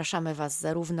społecznościowych. Zapraszamy Was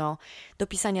zarówno do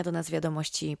pisania do nas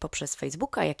wiadomości poprzez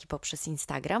Facebooka, jak i poprzez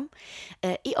Instagram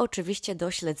i oczywiście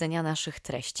do śledzenia naszych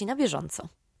treści na bieżąco.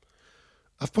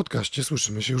 A w podcaście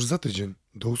słyszymy się już za tydzień.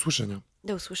 Do usłyszenia.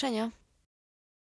 Do usłyszenia.